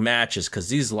long matches, because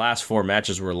these last 4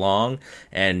 matches were long,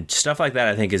 and stuff like that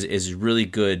I think is really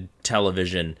good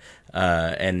television,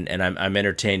 and I'm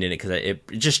entertained in it, because it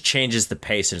just changes the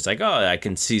pace, and it's like, oh, I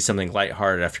can see something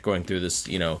lighthearted after going through this,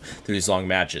 through these long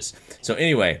matches. So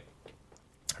anyway,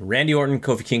 Randy Orton,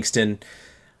 Kofi Kingston,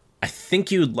 I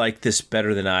think you'd like this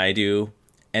better than I do,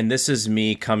 and this is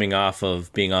me coming off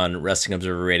of being on Wrestling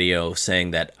Observer Radio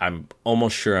saying that I'm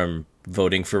almost sure I'm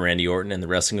voting for Randy Orton in the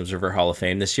Wrestling Observer Hall of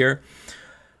Fame this year.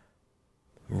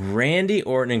 Randy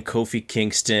Orton and Kofi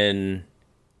Kingston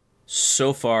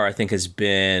so far, I think, has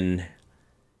been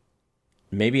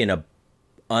maybe an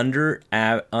under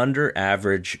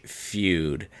average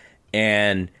feud.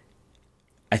 And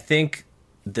I think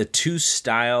the two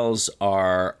styles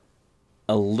are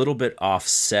a little bit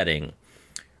offsetting.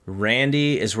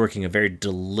 Randy is working a very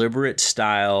deliberate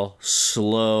style,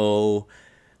 slow,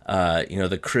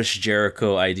 the Chris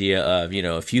Jericho idea of,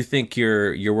 if you think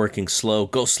you're working slow,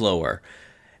 go slower.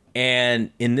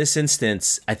 And in this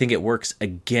instance, I think it works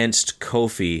against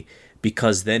Kofi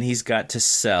because then he's got to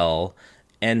sell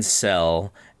and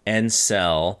sell and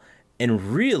sell.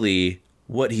 And really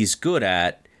what he's good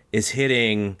at is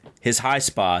hitting his high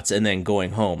spots and then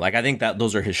going home. Like, I think that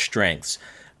those are his strengths.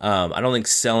 I don't think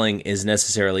selling is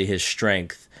necessarily his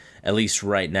strength, at least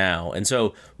right now. And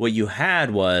so what you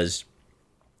had was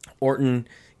Orton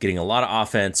getting a lot of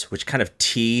offense, which kind of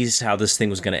teased how this thing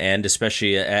was going to end,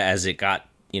 especially as it got,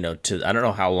 to, I don't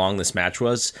know how long this match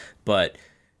was, but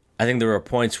I think there were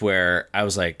points where I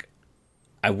was like,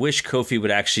 I wish Kofi would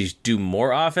actually do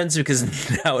more offense because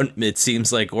now it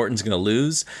seems like Orton's going to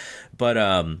lose. But,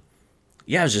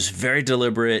 yeah, it was just very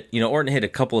deliberate. Orton hit a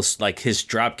couple of, like, his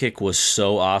drop kick was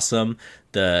so awesome.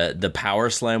 The power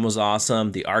slam was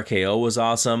awesome. The RKO was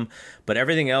awesome. But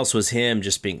everything else was him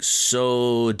just being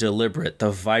so deliberate.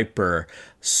 The Viper,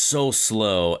 so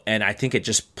slow. And I think it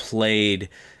just played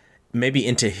maybe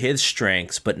into his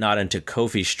strengths, but not into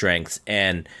Kofi's strengths.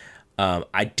 And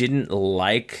I didn't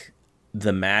like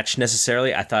the match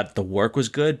necessarily. I thought the work was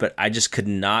good, but I just could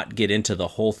not get into the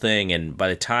whole thing. And by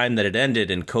the time that it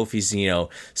ended and Kofi's,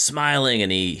 smiling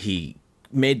and he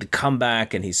made the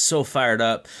comeback and he's so fired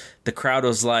up, the crowd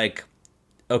was like,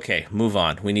 okay, move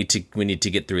on. We need to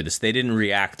get through this. They didn't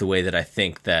react the way that I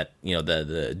think that,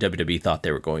 the WWE thought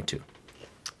they were going to.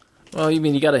 Well, you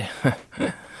mean you got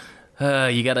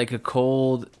like a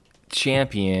cold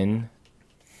champion,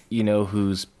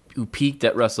 who peaked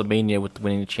at WrestleMania with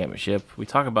winning the championship. We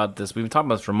talk about this. We've been talking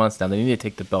about this for months now. They need to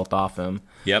take the belt off him.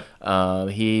 Yep.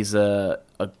 He's a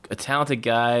talented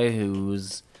guy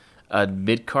who's a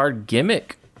mid-card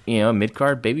gimmick,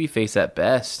 mid-card babyface at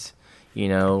best. I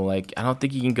don't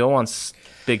think you can go on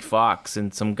Big Fox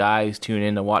and some guys tune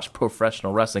in to watch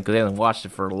professional wrestling because they haven't watched it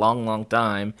for a long, long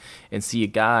time and see a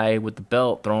guy with the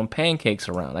belt throwing pancakes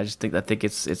around. I think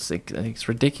it's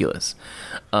ridiculous.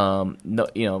 No,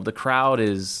 the crowd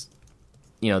is,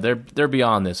 they're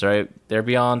beyond this, right? They're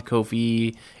beyond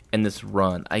Kofi and this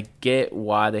run. I get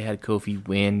why they had Kofi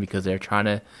win because they're trying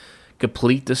to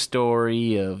complete the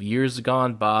story of years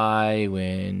gone by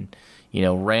when,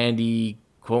 Randy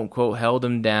quote unquote held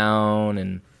him down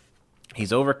and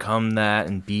he's overcome that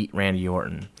and beat Randy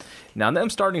Orton. Now,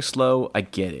 them starting slow, I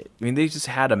get it. I mean, they just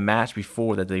had a match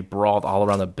before that they brawled all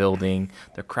around the building.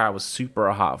 The crowd was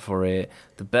super hot for it.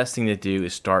 The best thing to do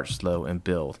is start slow and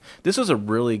build. This was a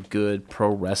really good pro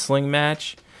wrestling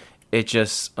match. It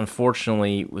just,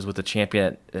 unfortunately, was with a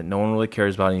champion that no one really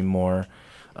cares about anymore.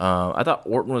 I thought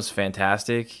Orton was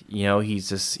fantastic. He's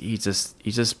just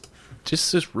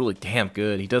really damn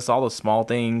good. He does all the small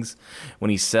things when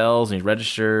he sells and he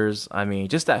registers. I mean,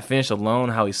 just that finish alone,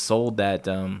 how he sold that,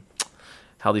 the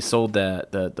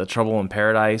Trouble in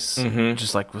Paradise,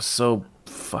 just like was so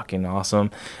fucking awesome.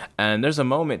 And there's a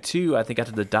moment too, I think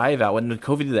after the dive out when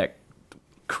Kofi did that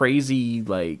crazy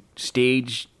like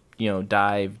stage,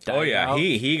 dive. Oh yeah, out.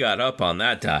 he got up on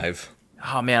that dive.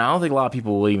 Oh man, I don't think a lot of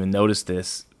people will even notice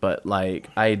this. But like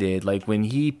I did, like when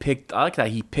I like that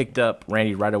he picked up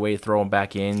Randy right away, throw him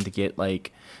back in to get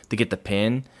the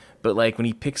pin. But like when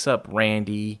he picks up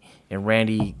Randy and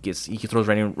he throws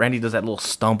Randy does that little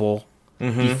stumble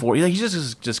before he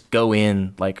just go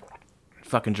in like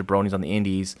fucking jabronis on the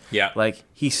indies. Yeah, like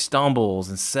he stumbles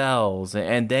and sells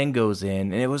and then goes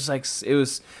in, and it was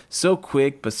so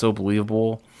quick but so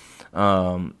believable.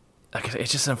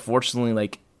 It's just unfortunately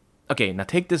like, okay, now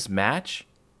take this match.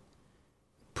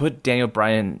 Put Daniel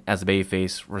Bryan as a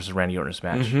babyface versus Randy Orton's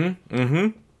match.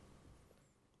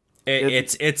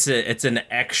 It's an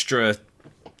extra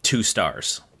 2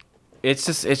 stars. It's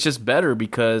just better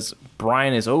because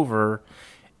Bryan is over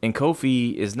and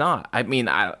Kofi is not. I mean,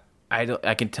 I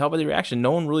can tell by the reaction,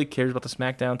 no one really cares about the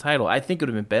SmackDown title. I think it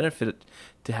would have been benefited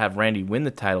to have Randy win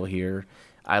the title here.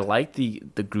 I like the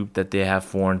group that they have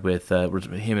formed with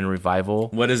him and Revival.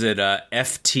 What is it?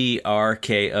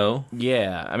 FTRKO?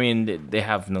 Yeah, I mean they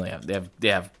have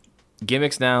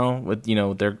gimmicks now with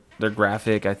their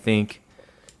graphic. I think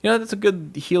that's a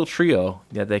good heel trio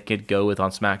that they could go with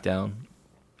on SmackDown.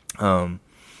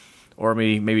 Or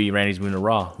maybe Randy's moving to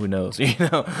Raw. Who knows?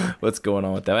 What's going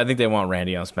on with that? I think they want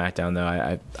Randy on SmackDown, though.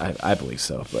 I believe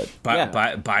so. But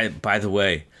by the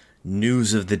way,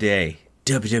 news of the day: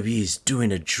 WWE's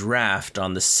doing a draft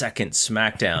on the second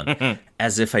SmackDown.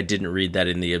 As if I didn't read that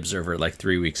in the Observer like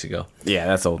 3 weeks ago. Yeah,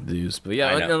 that's old news. But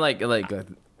yeah, and like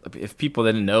if people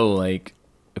didn't know, like,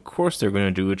 of course they're going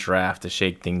to do a draft to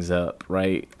shake things up,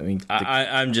 right? I mean,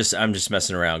 I'm just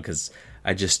messing around because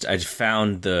I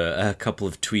found a couple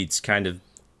of tweets kind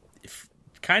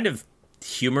of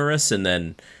humorous, and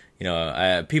then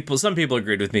some people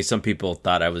agreed with me, some people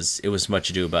thought it was much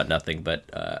ado about nothing, but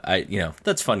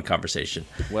that's fun conversation.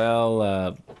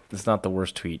 Well, it's not the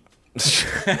worst tweet.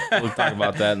 We'll talk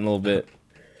about that in a little bit.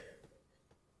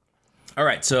 All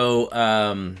right, so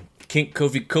King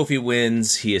Kofi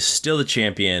wins. He is still the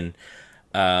champion.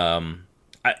 I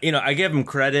give him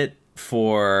credit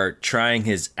for trying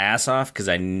his ass off because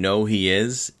I know he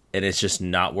is, and it's just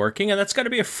not working. And that's got to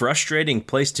be a frustrating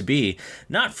place to be.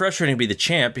 Not frustrating to be the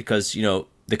champ because,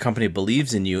 the company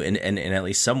believes in you in at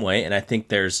least some way. And I think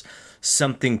there's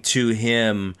something to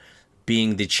him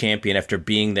being the champion after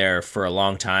being there for a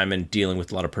long time and dealing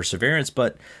with a lot of perseverance.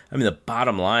 But, I mean, the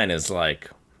bottom line is, like,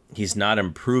 he's not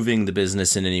improving the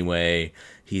business in any way.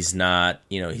 He's not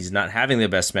having the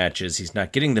best matches. He's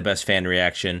not getting the best fan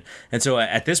reaction. And so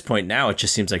at this point now, it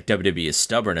just seems like WWE is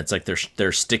stubborn. It's like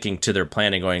they're sticking to their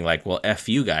plan and going like, well, F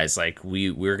you guys. Like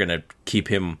we're going to keep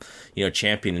him,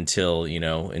 champion until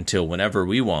whenever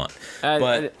we want.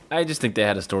 But I just think they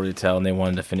had a story to tell and they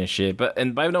wanted to finish it.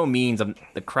 And by no means,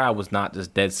 the crowd was not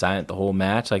just dead silent the whole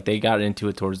match. Like they got into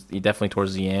it definitely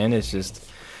towards the end. It's just,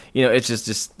 it's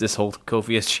just this whole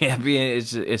Kofi as champion.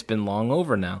 It's been long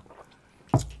over now.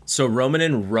 So Roman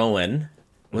and Rowan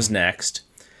was next.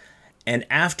 And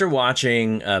after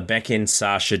watching Becky and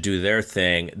Sasha do their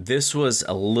thing, this was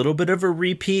a little bit of a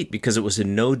repeat because it was a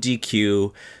no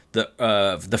DQ.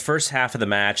 The first half of the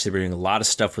match, they were doing a lot of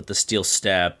stuff with the steel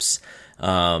steps.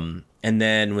 And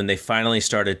then when they finally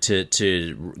started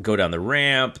to go down the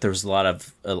ramp, there was a lot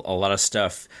of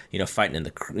stuff, fighting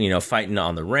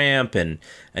on the ramp and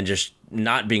just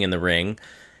not being in the ring.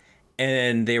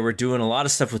 And they were doing a lot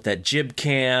of stuff with that jib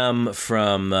cam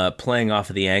from playing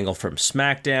off of the angle from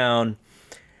SmackDown.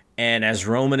 And as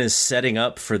Roman is setting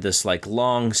up for this like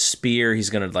long spear,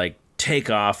 he's gonna like take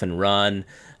off and run.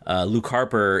 Luke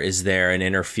Harper is there and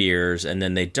interferes, and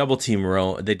then they double team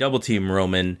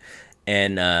Roman.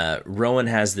 And Rowan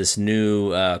has this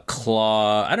new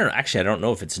claw. I don't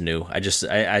know if it's new. I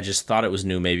just thought it was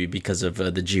new maybe because of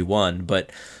the G1,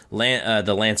 but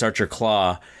the Lance Archer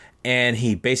claw. And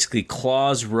he basically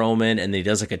claws Roman, and he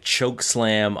does like a choke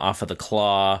slam off of the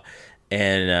claw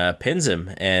and pins him.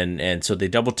 And so they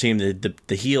double team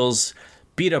the heels,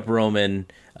 beat up Roman.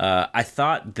 I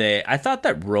thought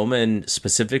that Roman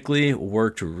specifically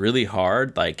worked really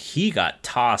hard. Like he got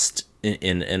tossed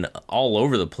in all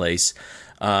over the place.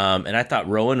 And I thought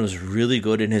Rowan was really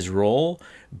good in his role,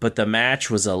 but the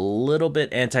match was a little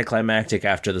bit anticlimactic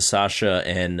after the Sasha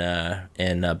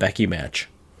and Becky match.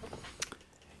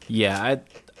 Yeah,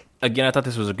 I thought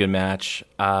this was a good match.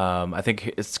 I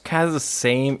think it's kind of the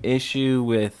same issue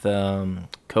with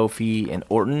Kofi and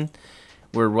Orton,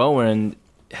 where Rowan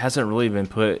hasn't really been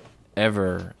put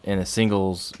ever in a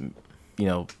singles,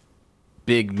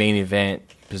 big main event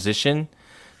position.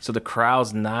 So the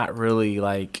crowd's not really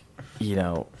like,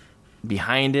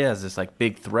 behind it as this like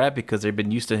big threat because they've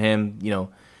been used to him,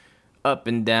 up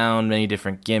and down many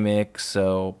different gimmicks.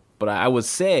 So. But I would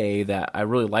say that I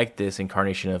really like this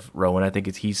incarnation of Rowan. I think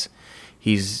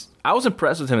I was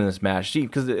impressed with him in this match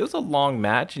because it was a long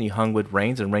match and he hung with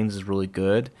Reigns, and Reigns is really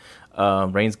good.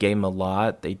 Reigns gave him a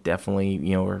lot. They definitely,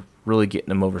 were really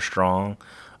getting him over strong.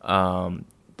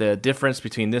 The difference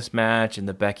between this match and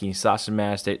the Becky and Sasha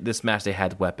match, this match they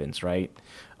had weapons, right?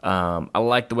 I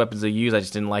like the weapons they used. I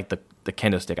just didn't like the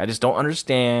kendo stick. I just don't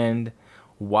understand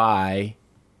why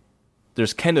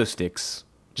there's kendo sticks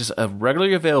just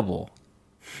regularly available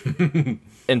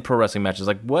in pro wrestling matches.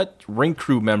 Like, what ring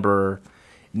crew member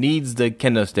needs the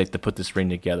kendo stick to put this ring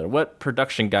together? What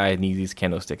production guy needs these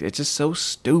kendo sticks? It's just so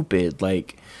stupid.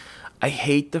 Like, I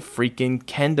hate the freaking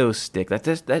kendo stick.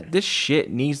 This shit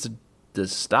needs to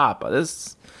stop.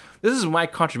 This is my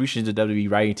contribution to the WWE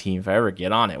writing team. If I ever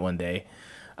get on it one day,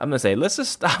 I'm gonna say, let's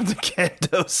just stop the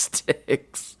kendo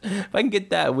sticks. If I can get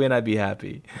that win, I'd be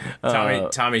happy.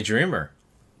 Tommy Dreamer.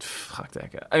 Fuck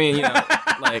that guy. I mean,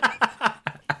 like.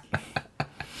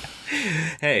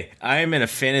 Hey, I'm in a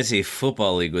fantasy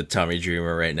football league with Tommy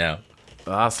Dreamer right now.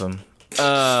 Awesome.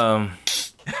 Does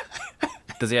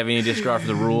he have any disregard for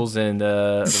the rules and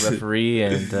the referee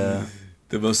and?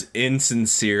 The most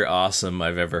insincere awesome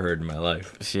I've ever heard in my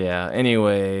life. Yeah.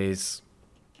 Anyways,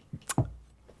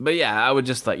 but yeah, I would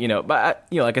just like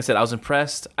like I said, I was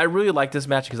impressed. I really liked this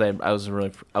match because I was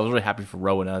really happy for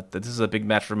Rowan. This is a big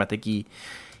match for him. I think he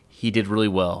did really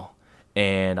well,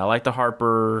 and I like the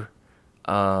Harper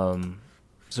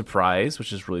surprise,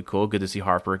 which is really cool. Good to see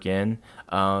Harper again.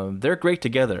 They're great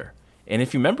together. And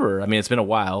if you remember, I mean, it's been a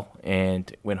while,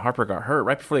 and when Harper got hurt,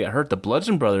 right before he got hurt, the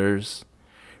Bludgeon Brothers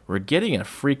were getting a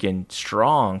freaking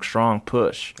strong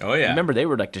push. Oh, yeah. Remember, they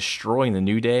were like destroying the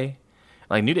New Day.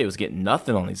 Like, New Day was getting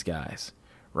nothing on these guys,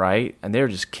 right? And they were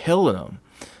just killing them.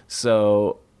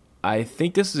 So I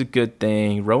think this is a good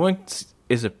thing. Rowan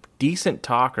is a decent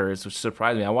talker, which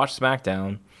surprised me. I watched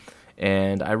SmackDown,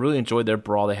 and I really enjoyed their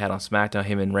brawl they had on SmackDown,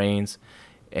 him and Reigns,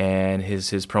 and his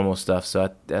promo stuff. So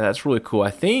that's really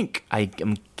cool.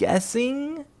 I'm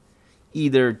guessing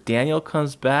either Daniel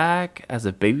comes back as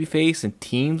a babyface and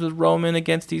teams with Roman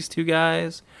against these two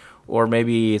guys, or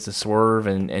maybe it's a swerve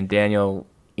and Daniel,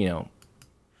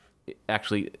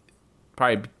 actually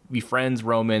probably befriends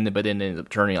Roman, but then ends up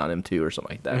turning on him too, or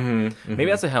something like that.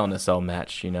 Maybe that's a Hell in a Cell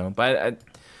match, But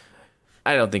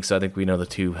I don't think so. I think we know the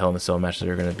two Hell in a Cell matches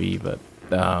are going to be, but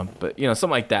something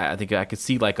like that. I think I could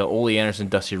see like a Ole Anderson,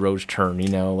 Dusty Rhodes turn.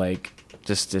 Like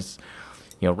just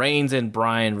Reigns and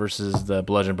Bryan versus the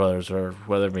Bludgeon Brothers, or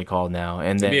whatever they call it now,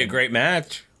 and then It'd be a great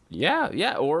match.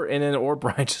 Yeah, or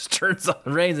Bryan just turns on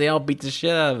Reigns. They all beat the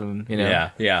shit out of him.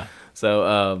 Yeah.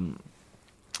 So,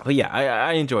 but yeah,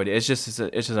 I enjoyed it. It's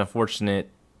just unfortunate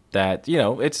that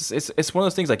it's one of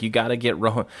those things like you got to get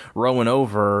Rowan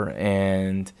over,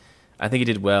 and I think he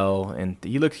did well, and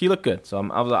he looked good. So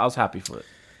I was happy for it.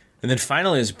 And then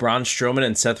finally is Braun Strowman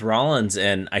and Seth Rollins,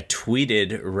 and I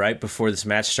tweeted right before this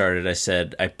match started, I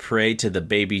said, I pray to the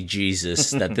baby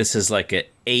Jesus that this is like an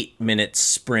 8-minute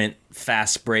sprint,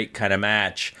 fast break kind of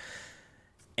match.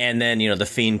 And then, the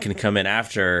Fiend can come in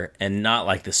after, and not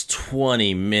like this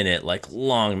 20-minute, like,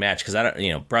 long match. Because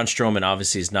Braun Strowman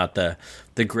obviously is not the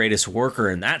greatest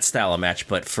worker in that style of match,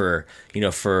 but for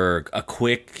a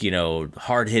quick,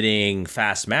 hard-hitting,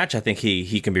 fast match, I think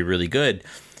he can be really good.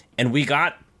 And we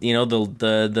got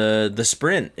the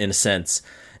sprint in a sense,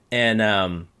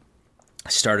 and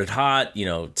started hot.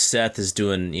 Seth is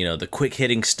doing the quick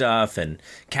hitting stuff and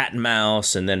cat and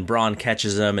mouse, and then Braun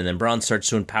catches him, and then Braun starts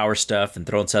doing power stuff and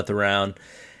throwing Seth around,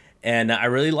 and I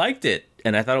really liked it,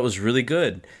 and I thought it was really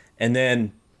good. And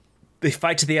then they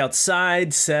fight to the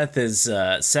outside. Seth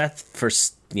for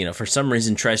some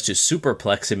reason tries to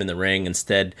superplex him in the ring.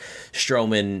 Instead,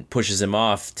 Strowman pushes him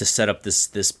off to set up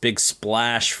this big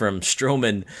splash from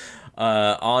Strowman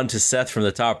onto Seth from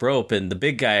the top rope, and the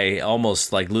big guy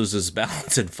almost like loses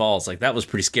balance and falls. Like, that was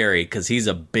pretty scary because he's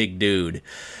a big dude.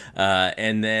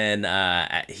 And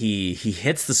then he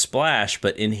hits the splash,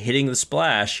 but in hitting the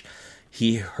splash,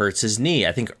 he hurts his knee.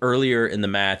 I think earlier in the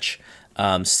match,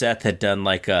 Seth had done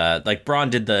like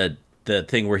Braun did the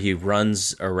thing where he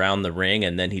runs around the ring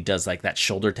and then he does like that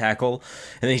shoulder tackle,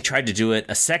 and then he tried to do it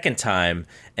a second time,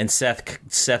 and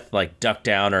Seth like ducked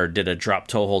down or did a drop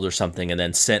toe hold or something, and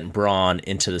then sent Braun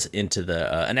into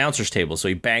the announcer's table. So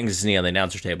he bangs his knee on the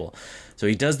announcer table. So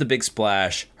he does the big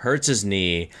splash, hurts his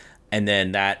knee, and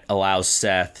then that allows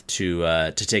Seth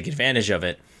to take advantage of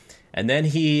it. And then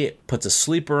he puts a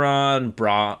sleeper on.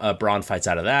 Braun fights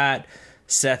out of that.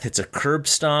 Seth hits a curb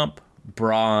stomp.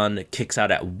 Braun kicks out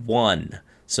at 1.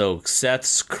 So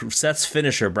Seth's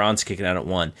finisher, Braun's kicking out at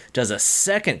 1. Does a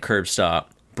second curb stomp.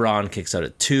 Braun kicks out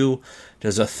at 2.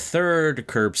 Does a third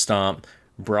curb stomp.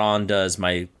 Braun does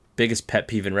my biggest pet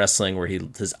peeve in wrestling, where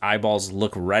his eyeballs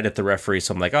look right at the referee.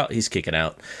 So I'm like, oh, he's kicking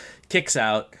out. Kicks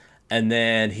out. And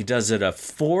then he does it a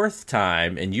fourth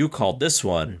time, and you called this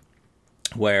one,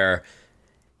 where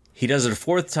he does it a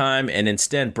fourth time, and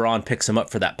instead Braun picks him up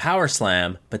for that power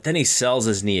slam, but then he sells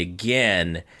his knee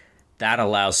again. That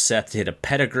allows Seth to hit a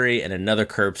pedigree and another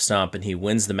curb stomp, and he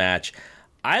wins the match.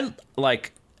 I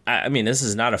mean, this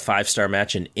is not a 5-star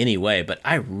match in any way, but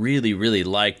I really, really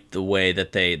liked the way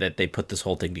that they put this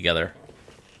whole thing together.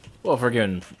 Well, for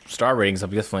giving star ratings, I'm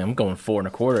going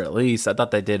 4.25 at least. I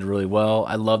thought they did really well.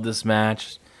 I love this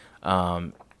match.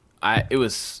 It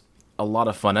was a lot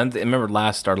of fun. I remember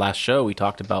our last show we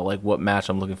talked about like what match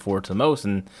I'm looking forward to the most,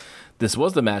 and this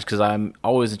was the match because I'm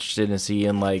always interested in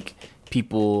seeing like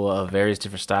people of various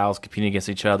different styles competing against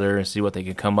each other and see what they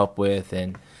can come up with.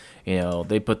 And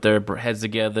they put their heads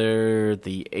together.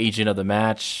 The agent of the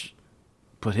match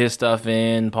put his stuff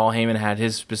in. Paul Heyman had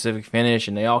his specific finish,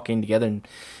 and they all came together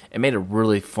and made a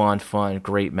really fun,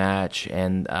 great match.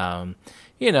 And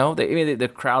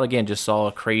the crowd again just saw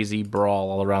a crazy brawl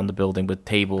all around the building with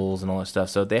tables and all that stuff.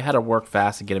 So they had to work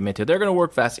fast to get them into it. They're going to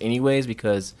work fast anyways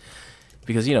because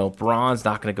Braun's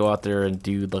not going to go out there and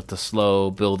do like the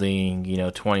slow building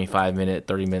 25-minute,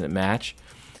 30-minute match.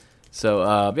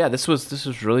 So this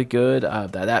was really good.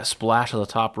 That splash on the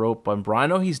top rope on Braun. I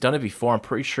know he's done it before. I'm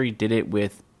pretty sure he did it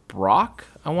with Brock,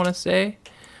 I want to say.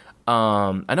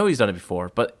 I know he's done it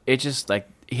before, but it just like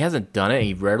he hasn't done it.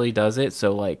 He rarely does it.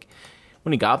 So like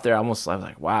when he got up there, I was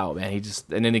like, wow, man.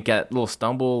 And then he got a little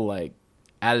stumble, like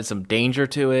added some danger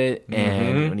to it.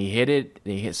 And when he hit it,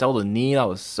 settled the knee. That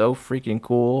was so freaking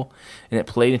cool. And it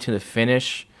played into the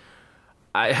finish.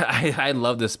 I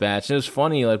love this match. It was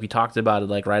funny, like we talked about it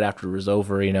like right after it was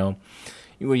over. Like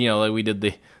we did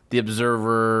the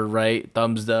observer, right?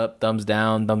 Thumbs up, thumbs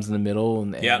down, thumbs in the middle,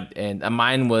 and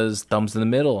mine was thumbs in the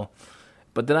middle.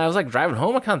 But then I was like driving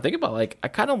home. I kind of think about I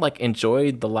kind of like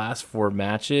enjoyed the last 4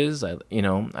 matches. I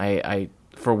enjoyed them. I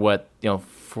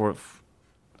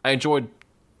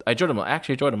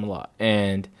actually enjoyed them a lot,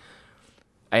 and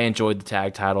I enjoyed the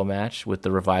tag title match with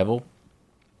the Revival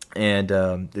and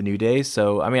the New Day.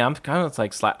 So I mean, I'm kind of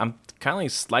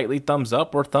slightly thumbs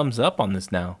up or thumbs up on this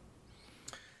now.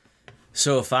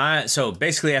 So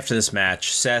basically after this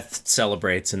match, Seth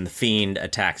celebrates and the Fiend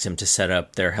attacks him to set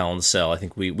up their Hell in a Cell. I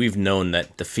think we've known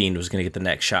that the Fiend was going to get the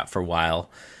next shot for a while.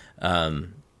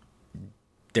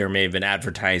 There may have been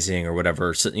advertising or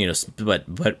whatever,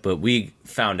 but we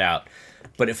found out.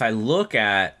 But if I look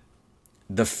at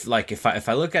if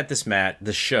I look at this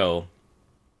the show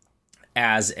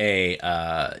as a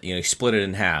split it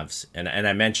in halves, and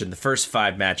I mentioned the first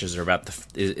 5 matches are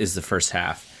is the first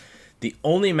half. The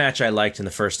only match I liked in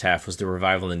the first half was the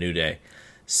Revival and New Day.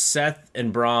 Seth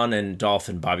and Braun and Dolph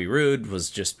and Bobby Roode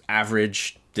was just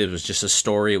average. It was just a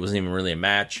story. It wasn't even really a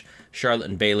match. Charlotte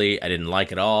and Bayley, I didn't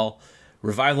like at all.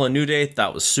 Revival and New Day,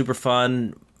 thought was super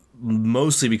fun,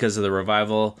 mostly because of the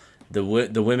Revival. The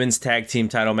women's tag team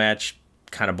title match,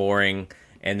 kind of boring.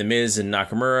 And The Miz and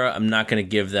Nakamura, I'm not going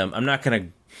to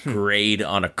grade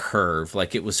on a curve.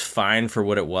 Like, it was fine for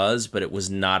what it was, but it was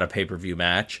not a pay-per-view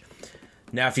match.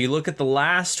 Now, if you look at the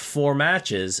last 4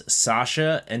 matches,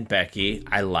 Sasha and Becky,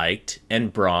 I liked,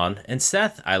 and Braun and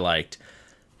Seth, I liked.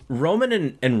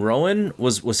 Roman and Rowan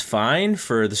was fine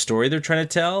for the story they're trying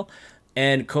to tell,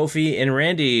 and Kofi and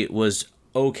Randy was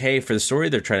okay for the story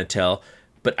they're trying to tell,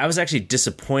 but I was actually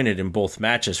disappointed in both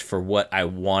matches for what I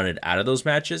wanted out of those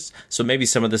matches. So maybe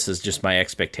some of this is just my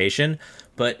expectation,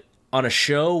 but on a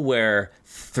show where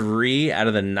 3 out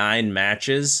of the 9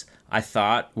 matches I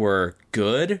thought were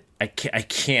good, I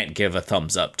can't give a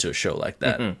thumbs up to a show like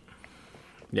that. Mm-hmm.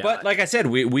 Yeah. But like I said,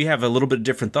 we have a little bit of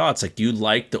different thoughts. Like, you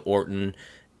liked the Orton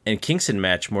and Kingston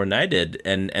match more than I did,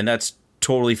 and that's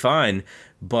totally fine.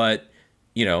 But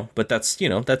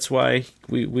that's why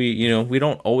we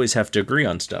don't always have to agree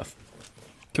on stuff.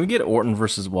 Can we get Orton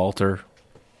versus Walter?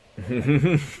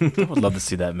 I would love to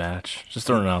see that match. Just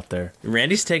throwing it out there.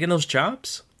 Randy's taking those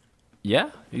chops?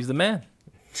 Yeah, he's the man.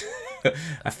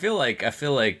 I feel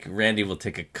like Randy will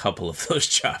take a couple of those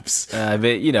chops.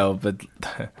 But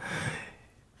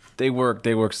they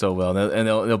work so well, and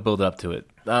they'll build up to it.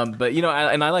 But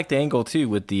I like the angle too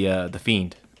with the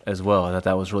Fiend as well. I thought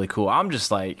that was really cool. I'm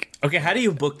just like, okay, how do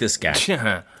you book this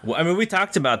guy? Well, I mean, we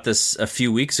talked about this a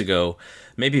few weeks ago,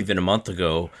 maybe even a month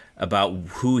ago, about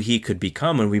who he could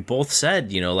become, and we both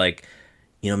said,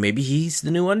 maybe he's the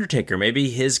new Undertaker.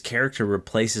 Maybe his character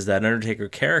replaces that Undertaker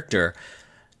character.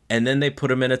 And then they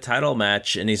put him in a title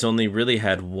match, and he's only really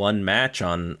had 1 match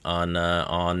on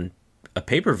a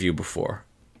pay-per-view before.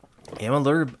 Yeah, I'm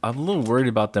a little worried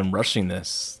about them rushing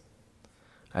this.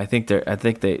 I think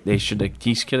they should.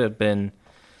 He could have been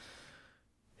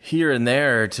here and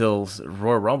there till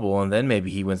Royal Rumble, and then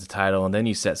maybe he wins the title, and then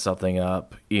you set something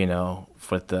up.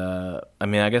 With the. I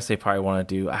mean, I guess they probably want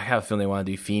to do. I have a feeling they want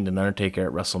to do Fiend and Undertaker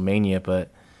at WrestleMania,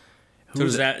 but. So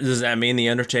does that mean the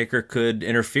Undertaker could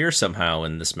interfere somehow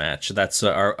in this match? That's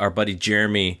our buddy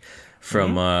Jeremy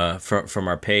from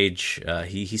our page.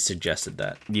 He suggested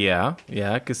that. Yeah,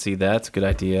 I could see that. It's a good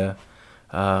idea.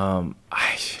 I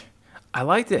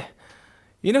liked it.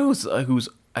 Who's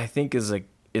I think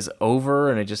is over,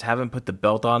 and I just haven't put the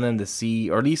belt on him to see,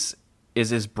 or at least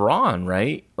is Braun,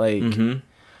 right? Like,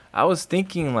 I was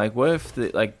thinking, like, what if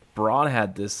Braun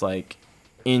had this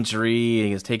injury and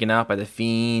he was taken out by the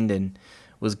Fiend and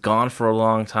was gone for a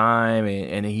long time,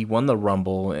 and he won the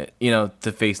Rumble,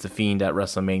 to face the Fiend at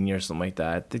WrestleMania or something like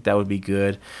that. I think that would be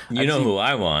good. Who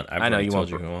I want. I know you want.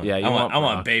 Yeah, I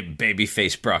want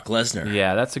babyface Brock Lesnar.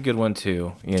 Yeah, that's a good one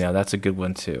too.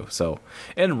 So,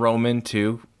 and Roman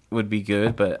too would be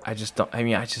good, but I just don't. I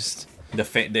mean,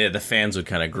 The fans would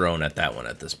kind of groan at that one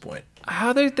at this point.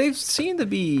 How they've seemed to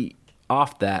be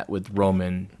off that with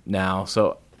Roman now.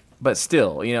 So, but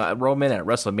still, Roman at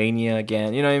WrestleMania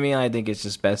again. You know what I mean? I think it's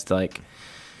just best to, like,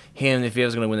 him, if he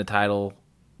was going to win the title,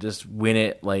 just win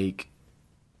it like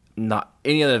not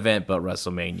any other event but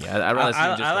WrestleMania. I'd rather see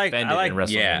him just defend it in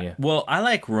WrestleMania. Yeah. Well, I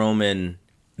like Roman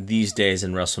these days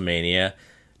in WrestleMania,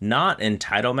 not in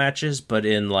title matches, but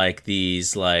in like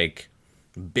these like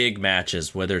big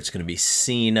matches, whether it's going to be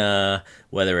Cena,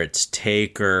 whether it's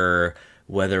Taker,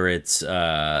 whether it's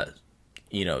Dean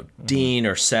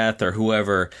or Seth or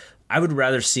whoever. I would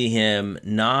rather see him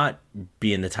not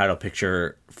be in the title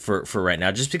picture for right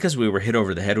now, just because we were hit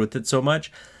over the head with it so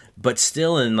much, but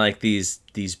still in like these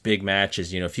big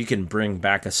matches. If you can bring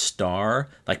back a star,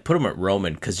 like put him at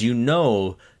Roman, because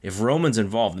if Roman's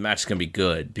involved, the match is gonna be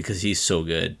good because he's so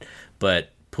good.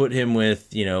 But put him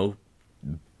with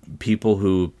people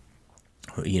who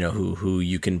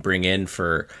you can bring in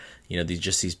for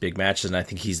these big matches, and I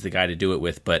think he's the guy to do it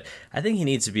with. But I think he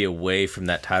needs to be away from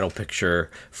that title picture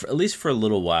at least for a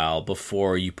little while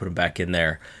before you put him back in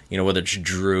there. Whether it's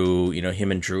Drew,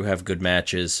 him and Drew have good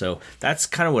matches, so that's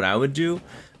kind of what I would do.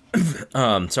 So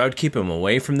I would keep him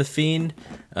away from the Fiend,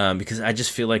 because I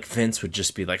just feel like Vince would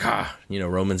just be like,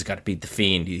 Roman's got to beat the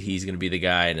Fiend. He's going to be the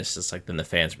guy, and it's just like then the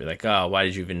fans would be like, why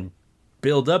did you even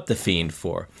build up the Fiend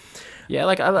for? Yeah,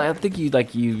 like I think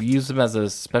you use them as a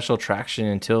special attraction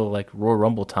until like Royal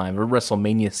Rumble time or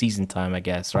WrestleMania season time, I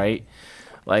guess, right?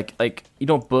 Like you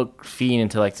don't book Fiend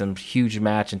into like some huge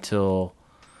match until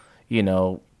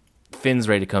Finn's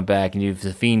ready to come back, and you have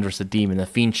the Fiend versus the Demon. The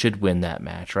Fiend should win that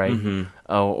match, right?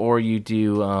 Mm-hmm. Or you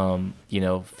do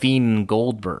Fiend and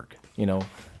Goldberg,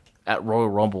 at Royal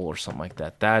Rumble or something like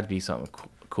that. That'd be something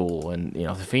cool. And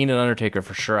the Fiend and Undertaker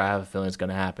for sure. I have a feeling it's going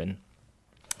to happen.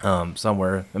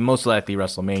 Somewhere, and most likely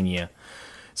WrestleMania.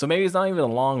 So maybe it's not even a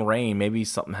long reign. Maybe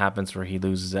something happens where he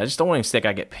loses. I just don't want him to stick.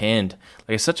 I get pinned.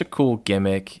 Like, it's such a cool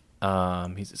gimmick.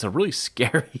 It's a really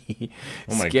scary,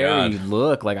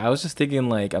 look. Like, I was just thinking,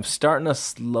 like, I'm starting to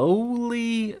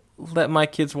slowly let my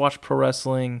kids watch pro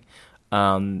wrestling.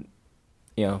 Hunter,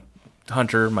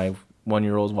 my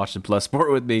 1-year-old, watching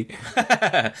Bloodsport with me,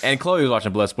 and Chloe was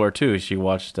watching Bloodsport too. She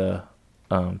watched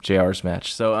JR's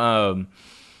match. So,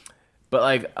 but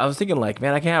like I was thinking, like,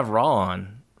 man, I can have Raw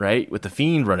on, right, with the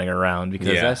Fiend running around,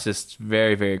 because that's just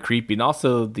very, very creepy. And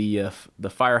also the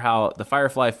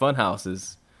Firefly Funhouse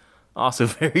is also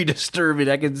very disturbing.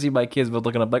 I can see my kids both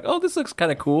looking up like, oh, this looks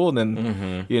kind of cool, and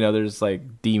then there's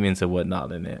like demons and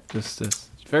whatnot in it. Just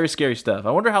very scary stuff.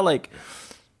 I wonder how, like,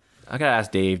 I gotta ask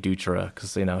Dave Dutra,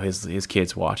 because his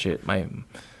kids watch it. My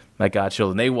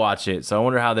godchildren, they watch it, so I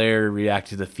wonder how they react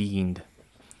to the Fiend.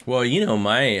 Well,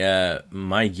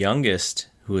 my youngest,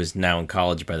 who is now in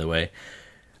college, by the way,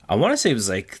 I want to say he was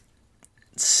like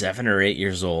 7 or 8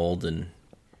 years old, and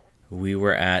we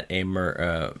were at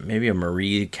maybe a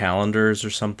Marie Callender's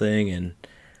or something, and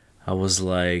I was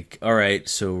like, all right,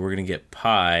 so we're going to get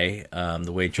pie.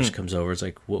 The waitress comes over. It's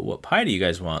like, what pie do you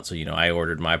guys want? So, I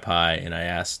ordered my pie, and I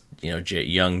asked,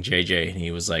 young JJ, and he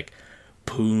was like,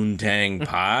 Poontang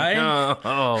pie?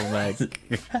 Oh my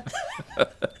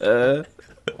God.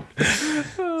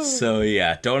 So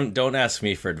yeah, don't ask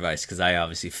me for advice, because I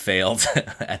obviously failed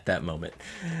at that moment.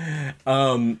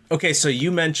 Okay, so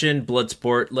you mentioned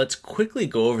Bloodsport. Let's quickly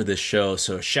go over this show.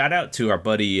 So shout out to our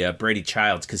buddy Brady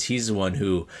Childs, because he's the one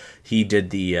who did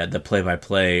the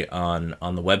play-by-play on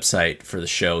the website for the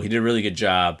show. He did a really good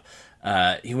job.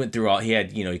 He went through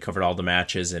he covered all the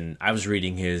matches, and I was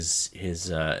reading his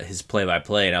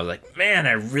play-by-play, and I was like, man,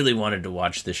 I really wanted to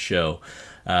watch this show.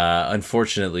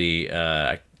 Unfortunately,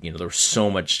 there was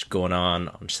so much going on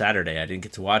Saturday, I didn't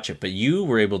get to watch it, but you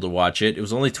were able to watch it. It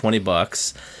was only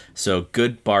 $20, so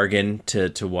good bargain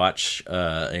to watch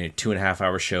a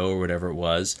 2.5-hour show or whatever it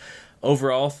was.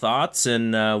 Overall thoughts,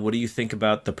 and what do you think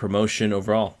about the promotion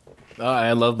overall?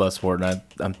 I love Bloodsport, and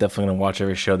I'm definitely going to watch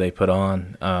every show they put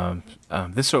on.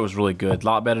 This show was really good. A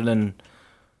lot better than,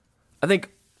 I think,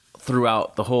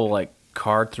 throughout the whole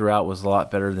card throughout was a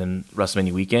lot better than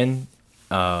WrestleMania weekend.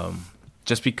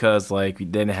 Just because we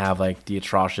didn't have the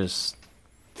atrocious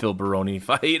Phil Baroni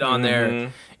fight on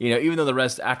there. Even though the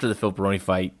rest after the Phil Baroni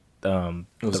fight, the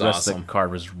rest awesome. Of the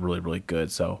card was really, really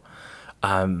good. So,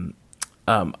 I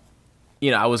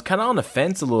was kind of on the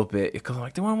fence a little bit because I'm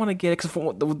like, do I want to get it? Because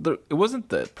it wasn't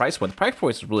the price point. The price point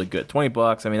was really good,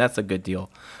 $20. I mean, that's a good deal.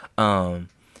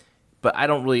 But I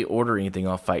don't really order anything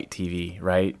off Fight TV,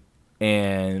 right?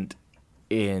 And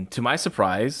to my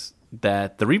surprise,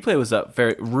 that the replay was up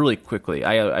really quickly.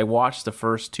 I watched the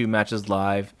first 2 matches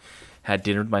live, had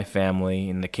dinner with my family,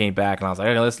 and they came back, and I was like,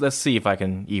 okay, let's see if I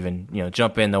can even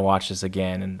jump in to watch this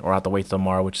again, or have to wait till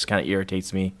tomorrow, which just kind of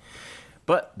irritates me.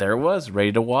 But there it was,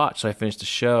 ready to watch. So I finished the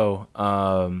show.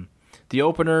 The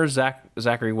opener,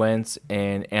 Zachary Wentz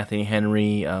and Anthony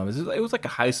Henry. It was like a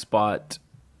high spot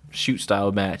shoot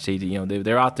style match.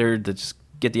 They're out there to just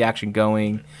get the action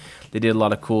going. They did a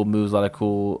lot of cool moves, a lot of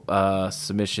cool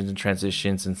submissions and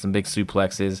transitions, and some big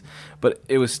suplexes. But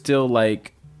it was still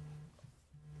like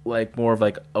more of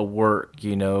like a work,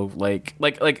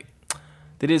 like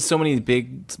they did so many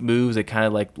big moves that kind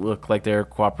of like look like they're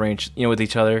cooperating, with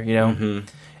each other, Mm-hmm.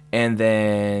 And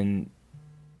then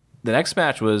the next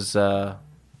match was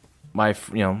my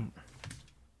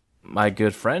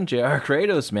good friend J.R.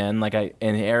 Kratos, man.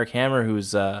 And Eric Hammer,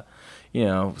 who's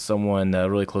someone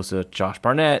really close to Josh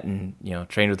Barnett, and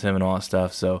trained with him and all that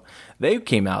stuff. So they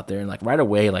came out there, and like right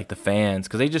away, like the fans,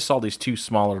 because they just saw these two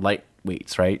smaller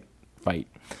lightweights, right, fight,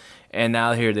 and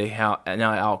now now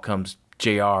out comes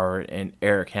JR and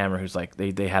Eric Hammer, who's like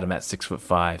they had him at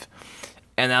 6'5",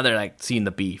 and now they're like seeing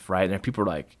the beef, right? And people are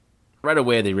like, right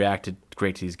away they reacted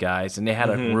great to these guys, and they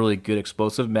had a really good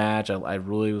explosive match. I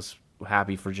really was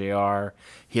happy for JR. I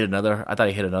thought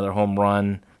he hit another home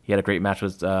run. He had a great match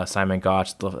with Simon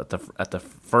Gotch at the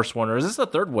first one, or is this the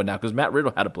third one now? Because Matt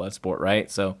Riddle had a Bloodsport,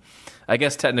 right? So I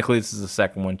guess technically this is the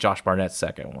second one, Josh Barnett's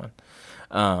second one.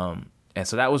 And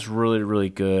so that was really, really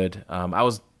good. I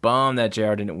was bummed that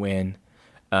JR didn't win.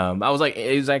 I was like,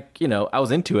 it was like, I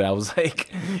was into it. I was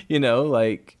like,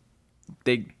 like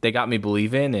they got me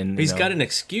believing, and He's got an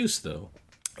excuse though.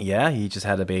 Yeah, he just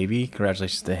had a baby.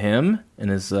 Congratulations to him and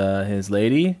his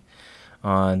lady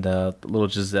on little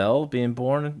Giselle being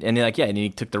born. And he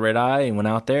took the red eye and went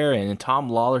out there. And Tom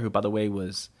Lawler, who by the way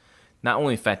was not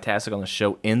only fantastic on the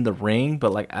show in the ring,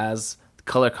 but like as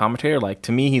color commentator, like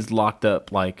to me he's locked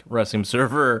up like Wrestling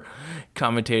Observer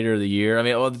commentator of the year. I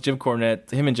mean, him and Jim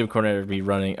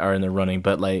Cornette are in the running,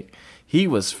 but like he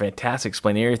was fantastic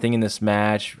explaining everything in this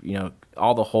match,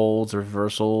 all the holds,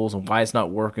 reversals, and why it's not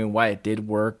working, why it did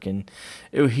work, and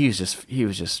he was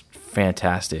just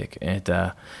fantastic.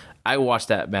 And I watched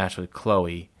that match with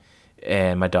Chloe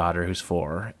and my daughter, who's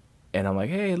 4, and I'm like,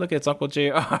 hey, look, it's Uncle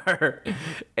JR.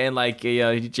 And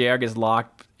JR gets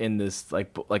locked in this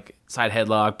like side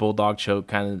headlock, bulldog choke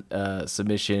kind of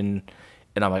submission,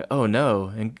 and I'm like, oh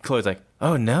no, and Chloe's like,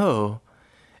 oh no.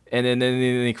 And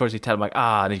then of course he tells him like,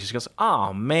 and he just goes,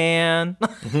 oh man.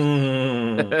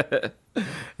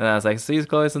 And I was like, see,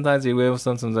 Chloe, sometimes he wins,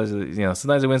 sometimes he wins,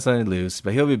 sometimes he loses,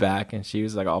 but he'll be back. And she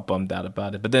was like all bummed out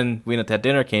about it. But then we went to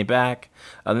dinner, came back.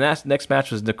 The next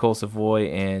match was Nicole Savoy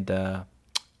and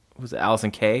was it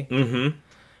Allison Kay? Mm-hmm.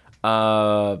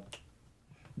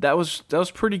 That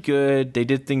was pretty good. They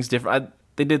did things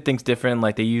different.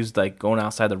 Like they used like going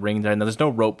outside the ring there. Now there's no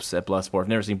ropes at Bloodsport. I've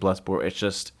never seen Bloodsport. It's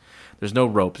just there's no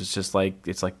ropes. It's just like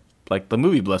the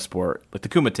movie Bloodsport, like the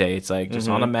Kumite. It's like just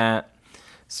on a mat.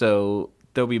 So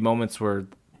there'll be moments where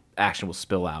action will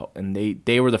spill out, and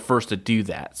they were the first to do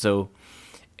that. So,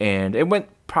 and it went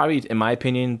probably, in my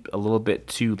opinion, a little bit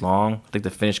too long. I think the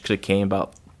finish could have came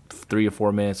about 3 or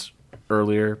 4 minutes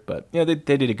earlier, but they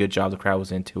did a good job. The crowd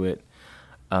was into it.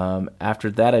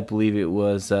 After that, I believe it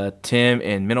was Tim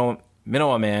and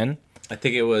Minowa Man. I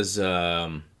think it was.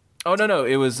 Oh no,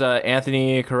 it was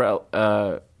Anthony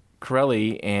Corelli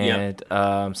and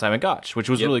Simon Gotch, which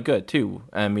was really good too.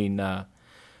 I mean,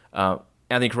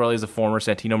 Anthony Corelli is a former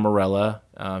Santino Marella.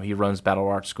 He runs Battle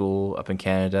Art School up in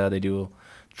Canada. They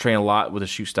train a lot with the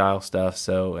shoot style stuff.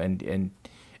 So and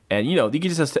you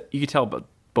could tell, but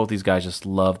both these guys just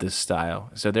love this style.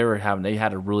 So they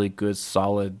had a really good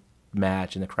solid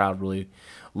match, and the crowd really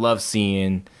loved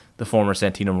seeing the former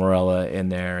Santino Marella in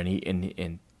there.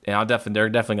 And they're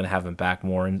definitely going to have him back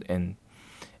more. And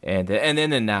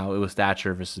then now it was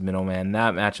Thatcher versus Minnow Man.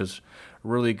 That match was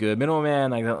really good. Minnow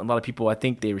Man, like a lot of people, I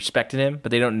think they respected him,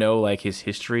 but they don't know like his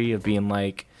history of being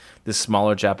like this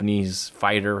smaller Japanese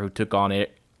fighter who took on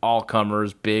it all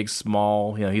comers, big,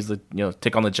 small. He's the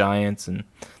took on the giants, and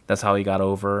that's how he got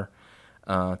over.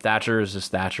 Thatcher is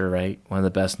just Thatcher, right? One of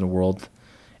the best in the world,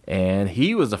 and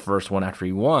he was the first one after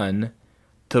he won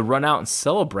to run out and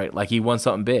celebrate like he won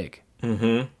something big.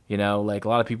 Mm-hmm. Like a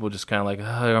lot of people just kind of like,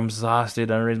 oh, I'm exhausted,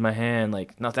 I don't raise my hand.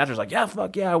 Like, no, Thatcher's like, yeah,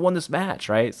 fuck yeah, I won this match,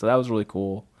 right? So that was really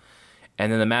cool.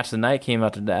 And then the match of the night came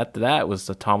after that was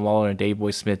the Tom Lawler and Dave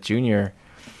Boy Smith Jr.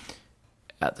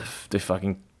 at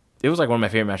it was like one of my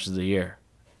favorite matches of the year.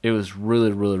 It was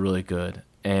really, really, really good.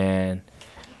 And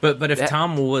but if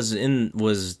Tom was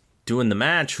doing the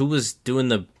match, who was doing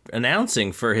the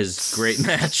announcing for his great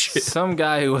match. Some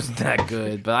guy who wasn't that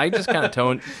good, but I just kind of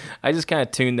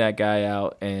tuned that guy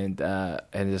out and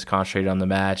just concentrated on the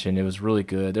match, and it was really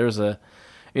good. There was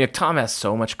Tom has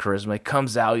so much charisma. He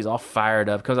comes out, he's all fired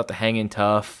up, comes out to hanging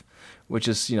tough, which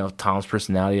is Tom's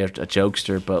personality, a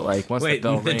jokester. But like once the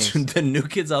bell rings, the new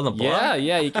kid's on the block.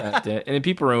 Yeah, you got it, and then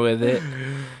people are with it.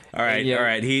 All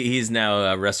right. He's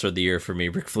now Wrestler of the Year for me.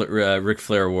 Ric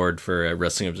Flair Award for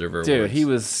Wrestling Observer. Dude, Awards. he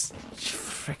was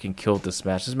freaking killed this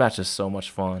match. This match is so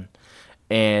much fun,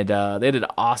 and they did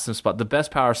an awesome spot, the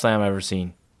best power slam I've ever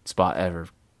seen spot ever.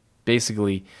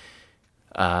 Basically,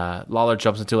 Lawler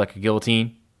jumps into like a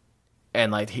guillotine,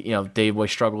 and like Dave Boy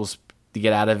struggles to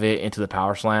get out of it into the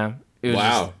power slam.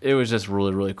 It was just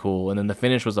really, really cool. And then the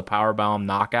finish was a powerbomb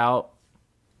knockout.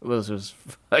 It was just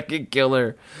fucking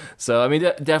killer. So I mean,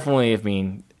 definitely,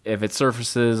 if it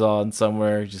surfaces on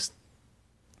somewhere, just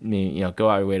go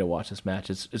out of your way to watch this match.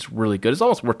 It's really good. It's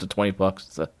almost worth the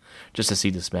 $20 just to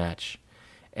see this match.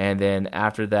 And then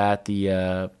after that,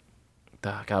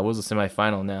 what was the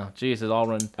semifinal now? Jeez, it's all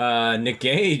run. Nick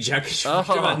Gage. How could you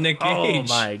forget about Nick Gage?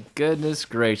 Oh my goodness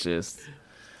gracious.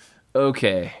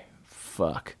 Okay,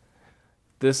 fuck.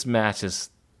 This match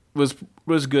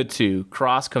was good too.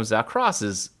 Cross comes out.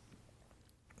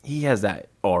 He has that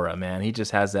aura, man. He just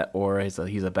has that aura. He's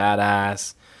a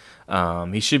badass.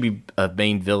 He should be a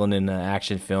main villain in an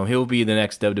action film. He'll be the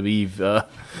next WWE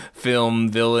film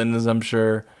villain, I'm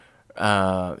sure.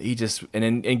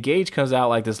 And Gage comes out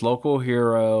like this local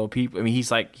hero. He's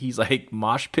like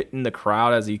mosh pitting the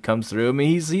crowd as he comes through. I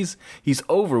mean, he's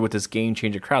over with this game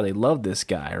changer crowd. They love this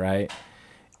guy, right?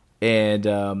 And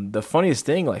the funniest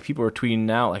thing, like people were tweeting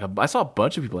out, like I saw a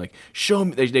bunch of people like show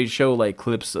me. They show like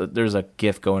clips. There's a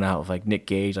GIF going out of like Nick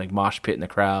Gage like mosh pit in the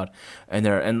crowd,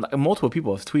 and multiple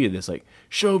people have tweeted this like,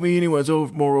 show me anyone's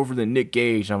more over than Nick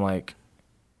Gage. And I'm like,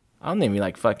 I'll name you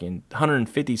like fucking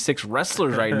 156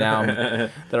 wrestlers right now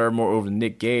that are more over than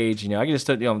Nick Gage. I can just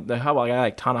how about a guy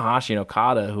like Tanahashi and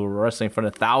Okada who are wrestling in front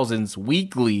of thousands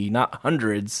weekly, not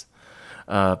hundreds.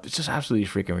 It's just absolutely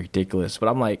freaking ridiculous. But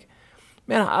I'm like,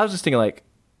 man, I was just thinking like,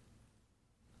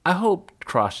 I hope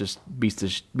Cross just beats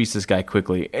this guy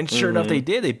quickly. And sure enough, they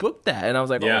did. They booked that, and I was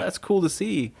like, oh, that's cool to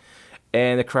see.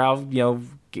 And the crowd,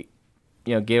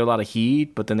 gave a lot of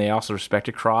heat, but then they also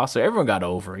respected Cross, so everyone got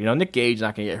over. Nick Gage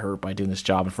not gonna get hurt by doing this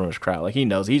job in front of his crowd. Like he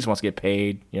knows, he just wants to get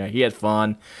paid. He had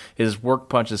fun. His work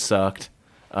punches sucked.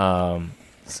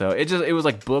 So it was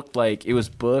like booked, like it was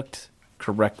booked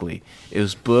correctly. It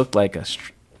was booked like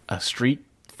a street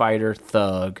fighter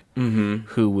thug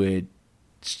who would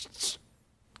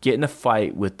get in a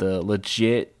fight with the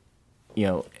legit,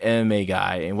 MMA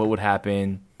guy, and what would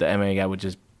happen? The MMA guy would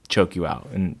just choke you out,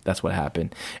 and that's what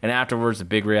happened. And afterwards, the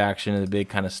big reaction and the big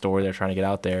kind of story they're trying to get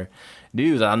out there.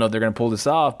 Dudes, I don't know if they're going to pull this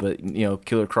off, but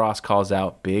Killer Cross calls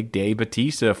out Big Dave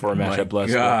Batista for a match at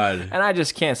Bloodsport, and I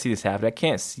just can't see this happen. I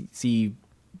can't see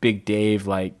Big Dave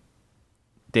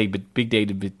Big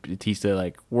Dave Batista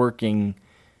like working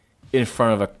in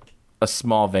front of a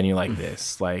small venue like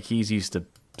this. Like he's used to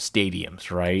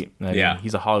stadiums, right? I mean,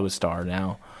 he's a Hollywood star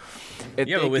now.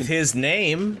 But with his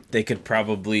name, they could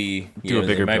probably do a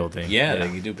bigger building. Yeah, they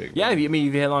could do bigger. Yeah, I mean,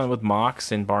 if you had on with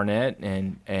Mox and Barnett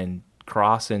and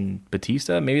Cross and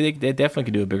Batista, maybe they definitely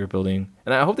could do a bigger building.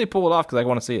 And I hope they pull it off because I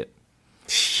want to see it.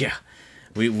 Yeah,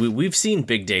 we've seen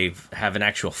Big Dave have an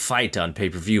actual fight on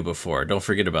pay-per-view before. Don't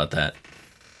forget about that.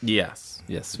 Yes,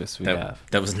 we have.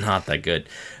 That was not that good.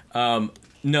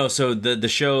 No, so the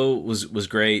show was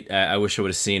great. I wish I would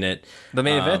have seen it. The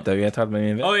main event, though. You got to talk about the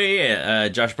main event. Oh, yeah.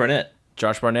 Josh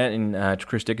Barnett and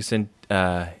Chris Dickinson.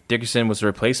 Dickinson was the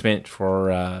replacement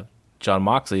for John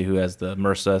Moxley, who has the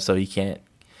MRSA, so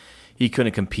he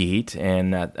couldn't compete.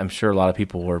 And I'm sure a lot of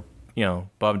people were,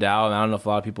 bummed out. And I don't know if a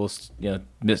lot of people,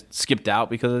 skipped out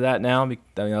because of that now. I mean,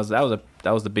 that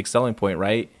was the big selling point,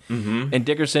 right? Mm-hmm. And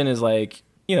Dickinson is like,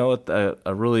 a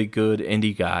really good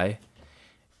indie guy.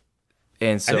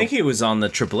 And so, I think he was on the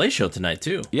AAA show tonight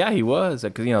too. Yeah, he was,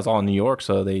 because it's all in New York,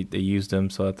 so they used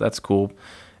him, so that's cool.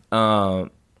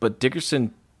 But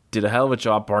Dickerson did a hell of a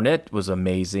job. Barnett was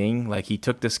amazing. Like he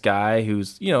took this guy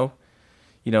who's a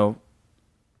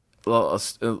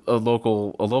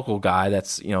local guy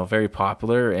that's very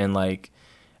popular, and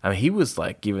he was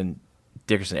like giving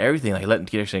Dickerson everything, like letting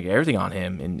Dickerson get everything on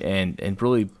him, and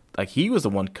really like he was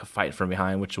the one fighting from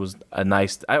behind, which was a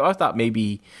nice. I thought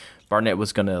maybe Barnett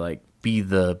was gonna be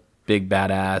the big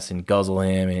badass and guzzle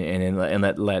him and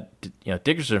let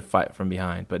Dickerson fight from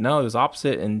behind. But no, it was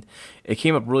opposite, and it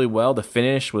came up really well. The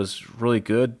finish was really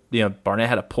good. Barnett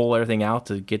had to pull everything out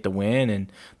to get the win,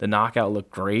 and the knockout looked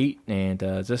great, and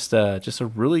just a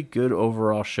really good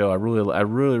overall show. I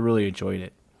really enjoyed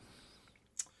it.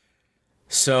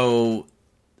 So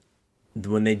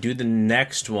when they do the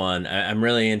next one, I'm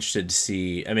really interested to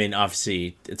see. I mean,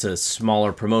 obviously, it's a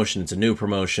smaller promotion, it's a new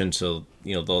promotion, so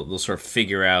they'll sort of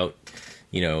figure out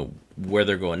where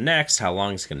they're going next, how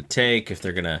long it's going to take, if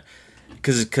they're gonna,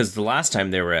 because the last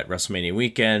time they were at WrestleMania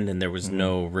weekend and there was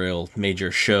no real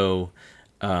major show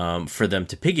for them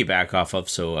to piggyback off of.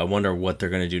 So I wonder what they're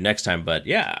going to do next time. But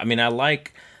yeah, I mean, I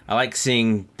like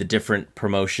seeing the different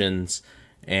promotions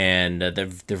and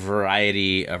the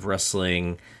variety of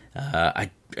wrestling.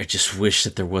 I just wish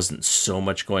that there wasn't so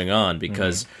much going on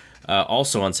because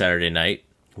also on Saturday night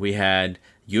we had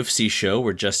UFC show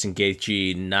where Justin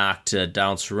Gaethje knocked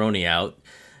Donald Cerrone out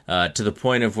to the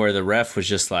point of where the ref was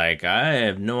just like, I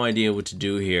have no idea what to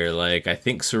do here. Like, I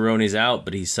think Cerrone's out,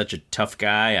 but he's such a tough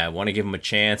guy. I want to give him a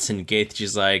chance. And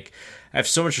Gaethje's like, I have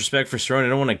so much respect for Cerrone. I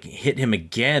don't want to hit him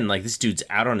again. Like, this dude's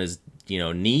out on his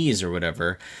knees or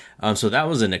whatever. So that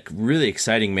was a really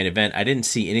exciting main event. I didn't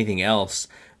see anything else,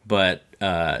 but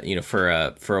for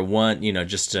a one,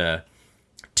 just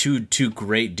two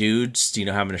great dudes,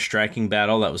 having a striking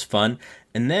battle. That was fun.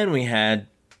 And then we had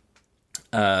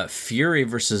Fury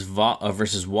versus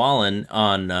Wallen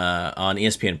on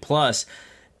ESPN Plus,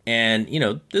 and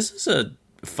this is a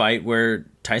fight where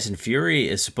Tyson Fury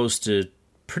is supposed to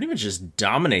pretty much just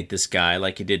dominate this guy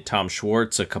like he did Tom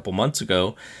Schwartz a couple months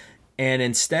ago, and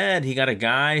instead he got a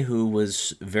guy who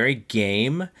was very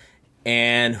game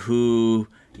and who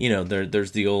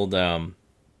there's the old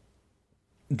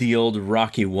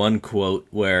Rocky 1 quote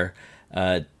where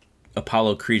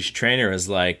Apollo Creed's trainer is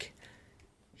like,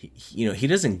 he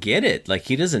doesn't get it. Like,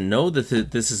 he doesn't know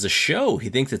that this is a show. He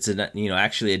thinks it's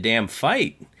actually a damn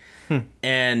fight.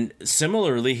 And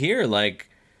similarly here, like,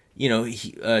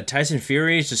 Tyson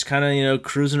Fury is just kind of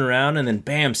cruising around, and then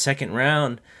bam, second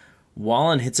round,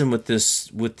 Wallen hits him with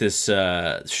this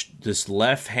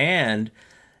left hand,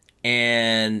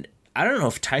 and I don't know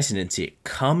if Tyson didn't see it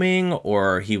coming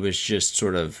or he was just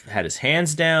sort of had his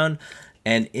hands down,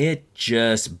 and it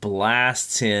just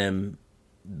blasts him.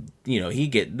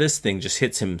 This thing just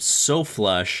hits him so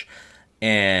flush,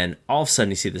 and all of a sudden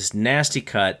you see this nasty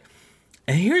cut.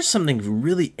 And here's something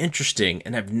really interesting,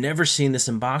 and I've never seen this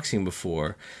in boxing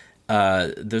before.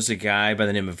 There's a guy by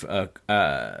the name of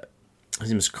his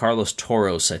name is Carlos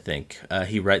Toros, I think.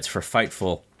 He writes for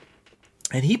Fightful.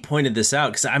 And he pointed this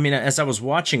out, because, I mean, as I was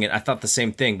watching it, I thought the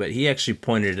same thing, but he actually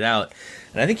pointed it out,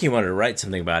 and I think he wanted to write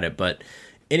something about it. But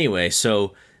anyway,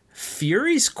 so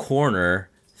Fury's corner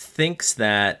thinks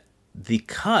that the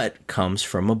cut comes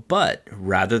from a butt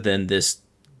rather than this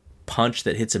punch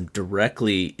that hits him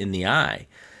directly in the eye.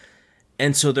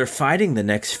 And so they're fighting the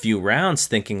next few rounds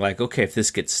thinking like, okay, if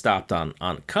this gets stopped on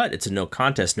cut, it's a no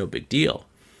contest, no big deal.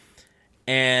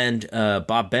 And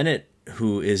Bob Bennett,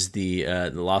 who is the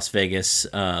Las Vegas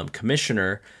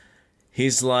commissioner,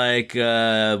 he's like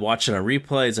watching a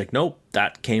replay. He's like, nope,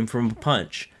 that came from a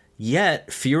punch.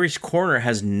 Yet Fury's corner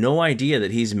has no idea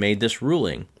that he's made this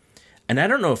ruling. And I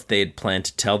don't know if they had planned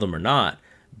to tell them or not,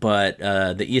 but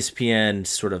the ESPN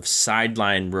sort of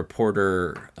sideline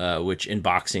reporter, which in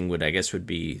boxing would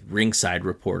be ringside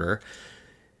reporter,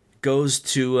 goes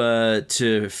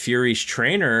to Fury's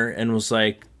trainer and was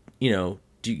like, do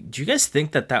you guys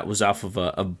think that was off of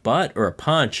a butt or a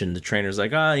punch? And the trainer's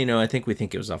like, I think we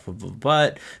think it was off of a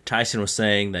butt. Tyson was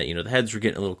saying that, the heads were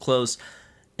getting a little close.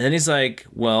 And then he's like,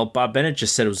 well, Bob Bennett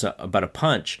just said it was about a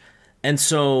punch. And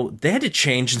so they had to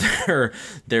change their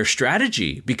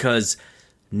strategy, because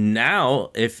now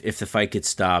if the fight gets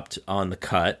stopped on the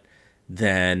cut,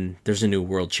 then there's a new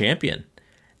world champion.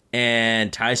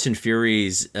 And Tyson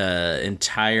Fury's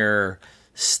entire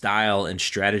style and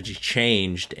strategy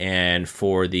changed, and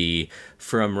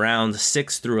from round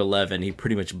 6 through 11, he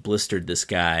pretty much blistered this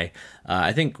guy.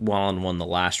 I think Wallen won the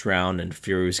last round, and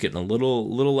Fury was getting a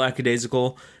little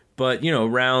lackadaisical. But,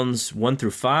 rounds 1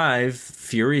 through 5,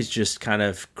 Fury's just kind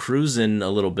of cruising a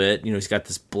little bit. He's got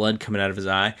this blood coming out of his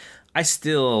eye. I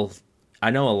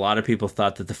know a lot of people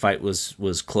thought that the fight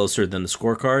was closer than the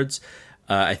scorecards.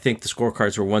 I think the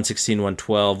scorecards were 116,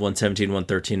 112, 117,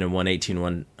 113, and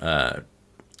 118,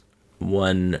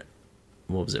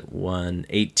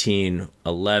 118,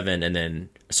 11, and then,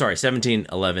 17,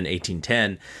 11, 18,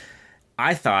 10.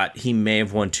 I thought he may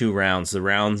have won 2 rounds, the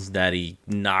rounds that he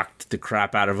knocked the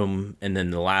crap out of him, and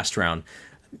then the last round.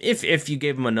 If you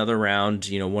gave him another round,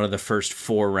 one of the first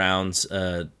 4 rounds,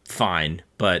 fine.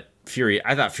 But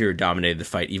I thought Fury dominated the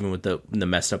fight, even with the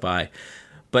messed up eye.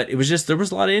 But it was just, there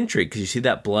was a lot of intrigue, because you see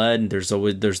that blood, and there's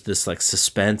this like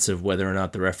suspense of whether or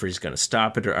not the referee's going to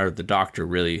stop it, or the doctor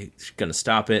really going to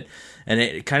stop it. And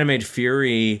it kind of made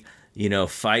Fury,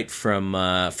 fight from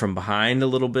behind a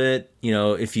little bit.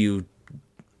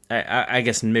 I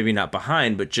guess maybe not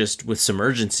behind, but just with some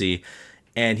urgency.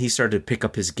 And he started to pick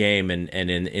up his game, and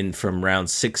in from round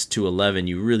 6 to 11,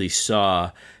 you really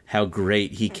saw how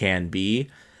great he can be.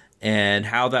 And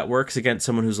how that works against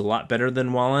someone who's a lot better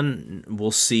than Wallen,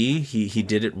 we'll see. He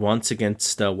did it once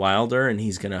against Wilder, and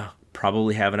he's going to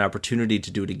probably have an opportunity to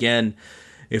do it again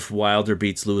if Wilder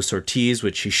beats Luis Ortiz,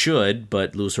 which he should,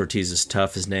 but Luis Ortiz is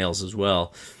tough as nails as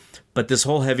well. But this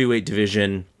whole heavyweight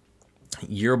division,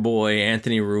 your boy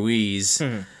Anthony Ruiz,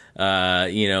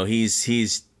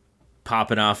 he's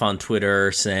popping off on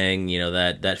Twitter saying,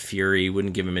 that Fury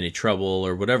wouldn't give him any trouble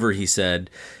or whatever he said.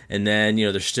 And then,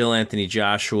 there's still Anthony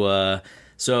Joshua.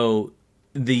 So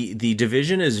the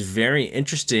division is very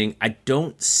interesting. I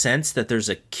don't sense that there's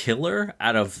a killer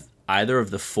out of either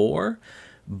of the four,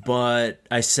 but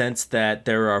I sense that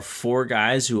there are four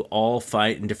guys who all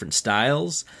fight in different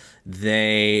styles.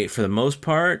 They, for the most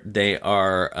part, they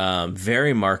are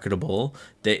very marketable.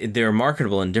 They're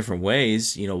marketable in different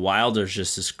ways. Wilder's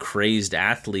just this crazed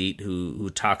athlete who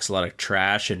talks a lot of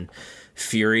trash, and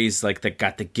Fury's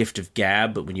got the gift of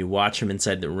gab, but when you watch him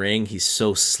inside the ring, he's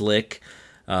so slick.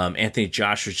 Anthony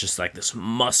Joshua's just like this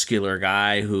muscular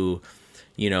guy who,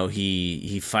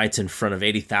 he fights in front of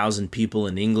 80,000 people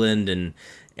in England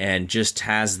and just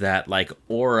has that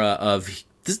aura of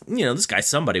this. This guy's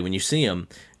somebody when you see him.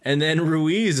 And then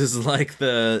Ruiz is like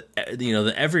the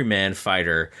everyman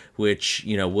fighter, which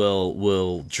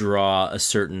will draw a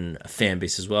certain fan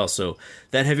base as well. So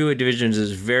that heavyweight division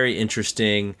is very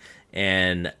interesting,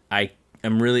 and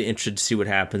I'm really interested to see what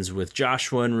happens with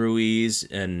Joshua and Ruiz,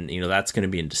 and that's going to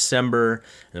be in December, and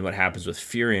then what happens with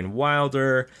Fury and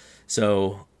Wilder.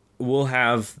 So we'll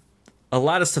have a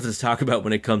lot of stuff to talk about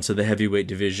when it comes to the heavyweight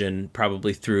division,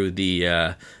 probably through the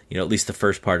at least the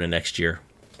first part of next year.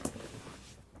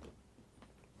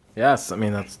 Yes, I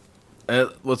mean that's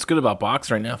what's good about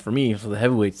boxing right now for me. For the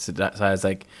heavyweight side, is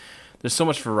there's so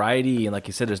much variety, and like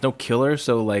you said, there's no killer.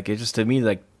 So it just, to me,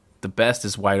 the best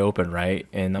is wide open, right?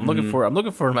 And I'm looking for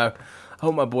I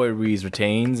hope my boy Ruiz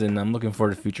retains, and I'm looking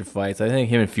forward to future fights. I think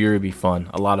him and Fury would be fun,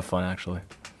 a lot of fun actually.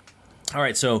 All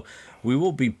right, so we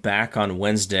will be back on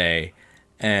Wednesday,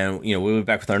 and we'll be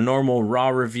back with our normal Raw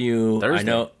review.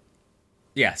 Thursday.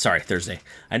 Thursday.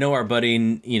 I know our buddy,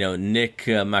 Nick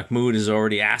Mahmoud is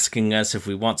already asking us if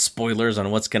we want spoilers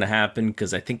on what's going to happen,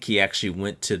 because I think he actually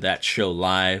went to that show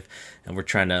live, and we're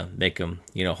trying to make him,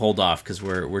 hold off, because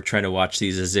we're trying to watch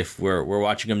these as if we're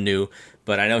watching them new.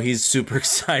 But I know he's super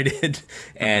excited,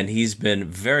 and he's been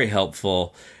very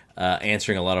helpful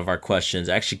answering a lot of our questions.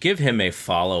 Actually, give him a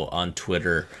follow on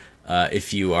Twitter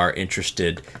if you are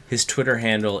interested. His Twitter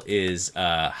handle is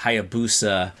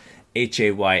Hayabusa,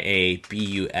 HAYABUSACT,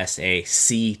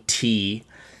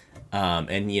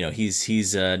 and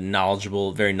he's a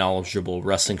very knowledgeable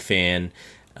wrestling fan,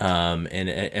 and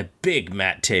a big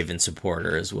Matt Taven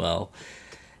supporter as well.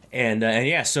 And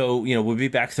so we'll be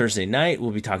back Thursday night.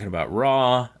 We'll be talking about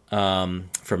Raw from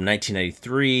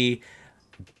 1993.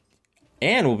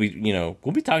 And we'll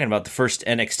be talking about the first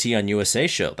NXT on USA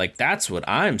show. That's what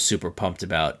I'm super pumped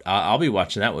about. I'll be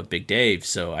watching that with Big Dave,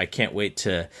 so I can't wait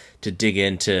to dig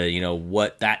into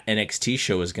what that NXT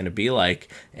show is going to be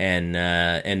like, and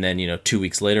then 2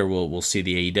 weeks later we'll see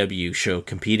the AEW show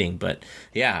competing. But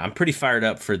yeah, I'm pretty fired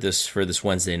up for this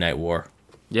Wednesday Night War.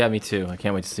 Yeah, me too. I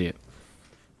can't wait to see it.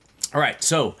 All right,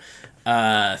 so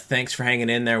thanks for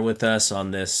hanging in there with us on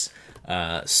this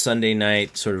Sunday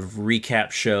night sort of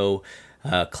recap show.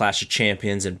 Clash of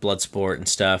Champions and Bloodsport and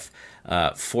stuff.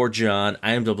 For John,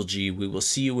 I am Double G. We will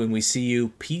see you when we see you.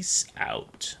 Peace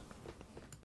out.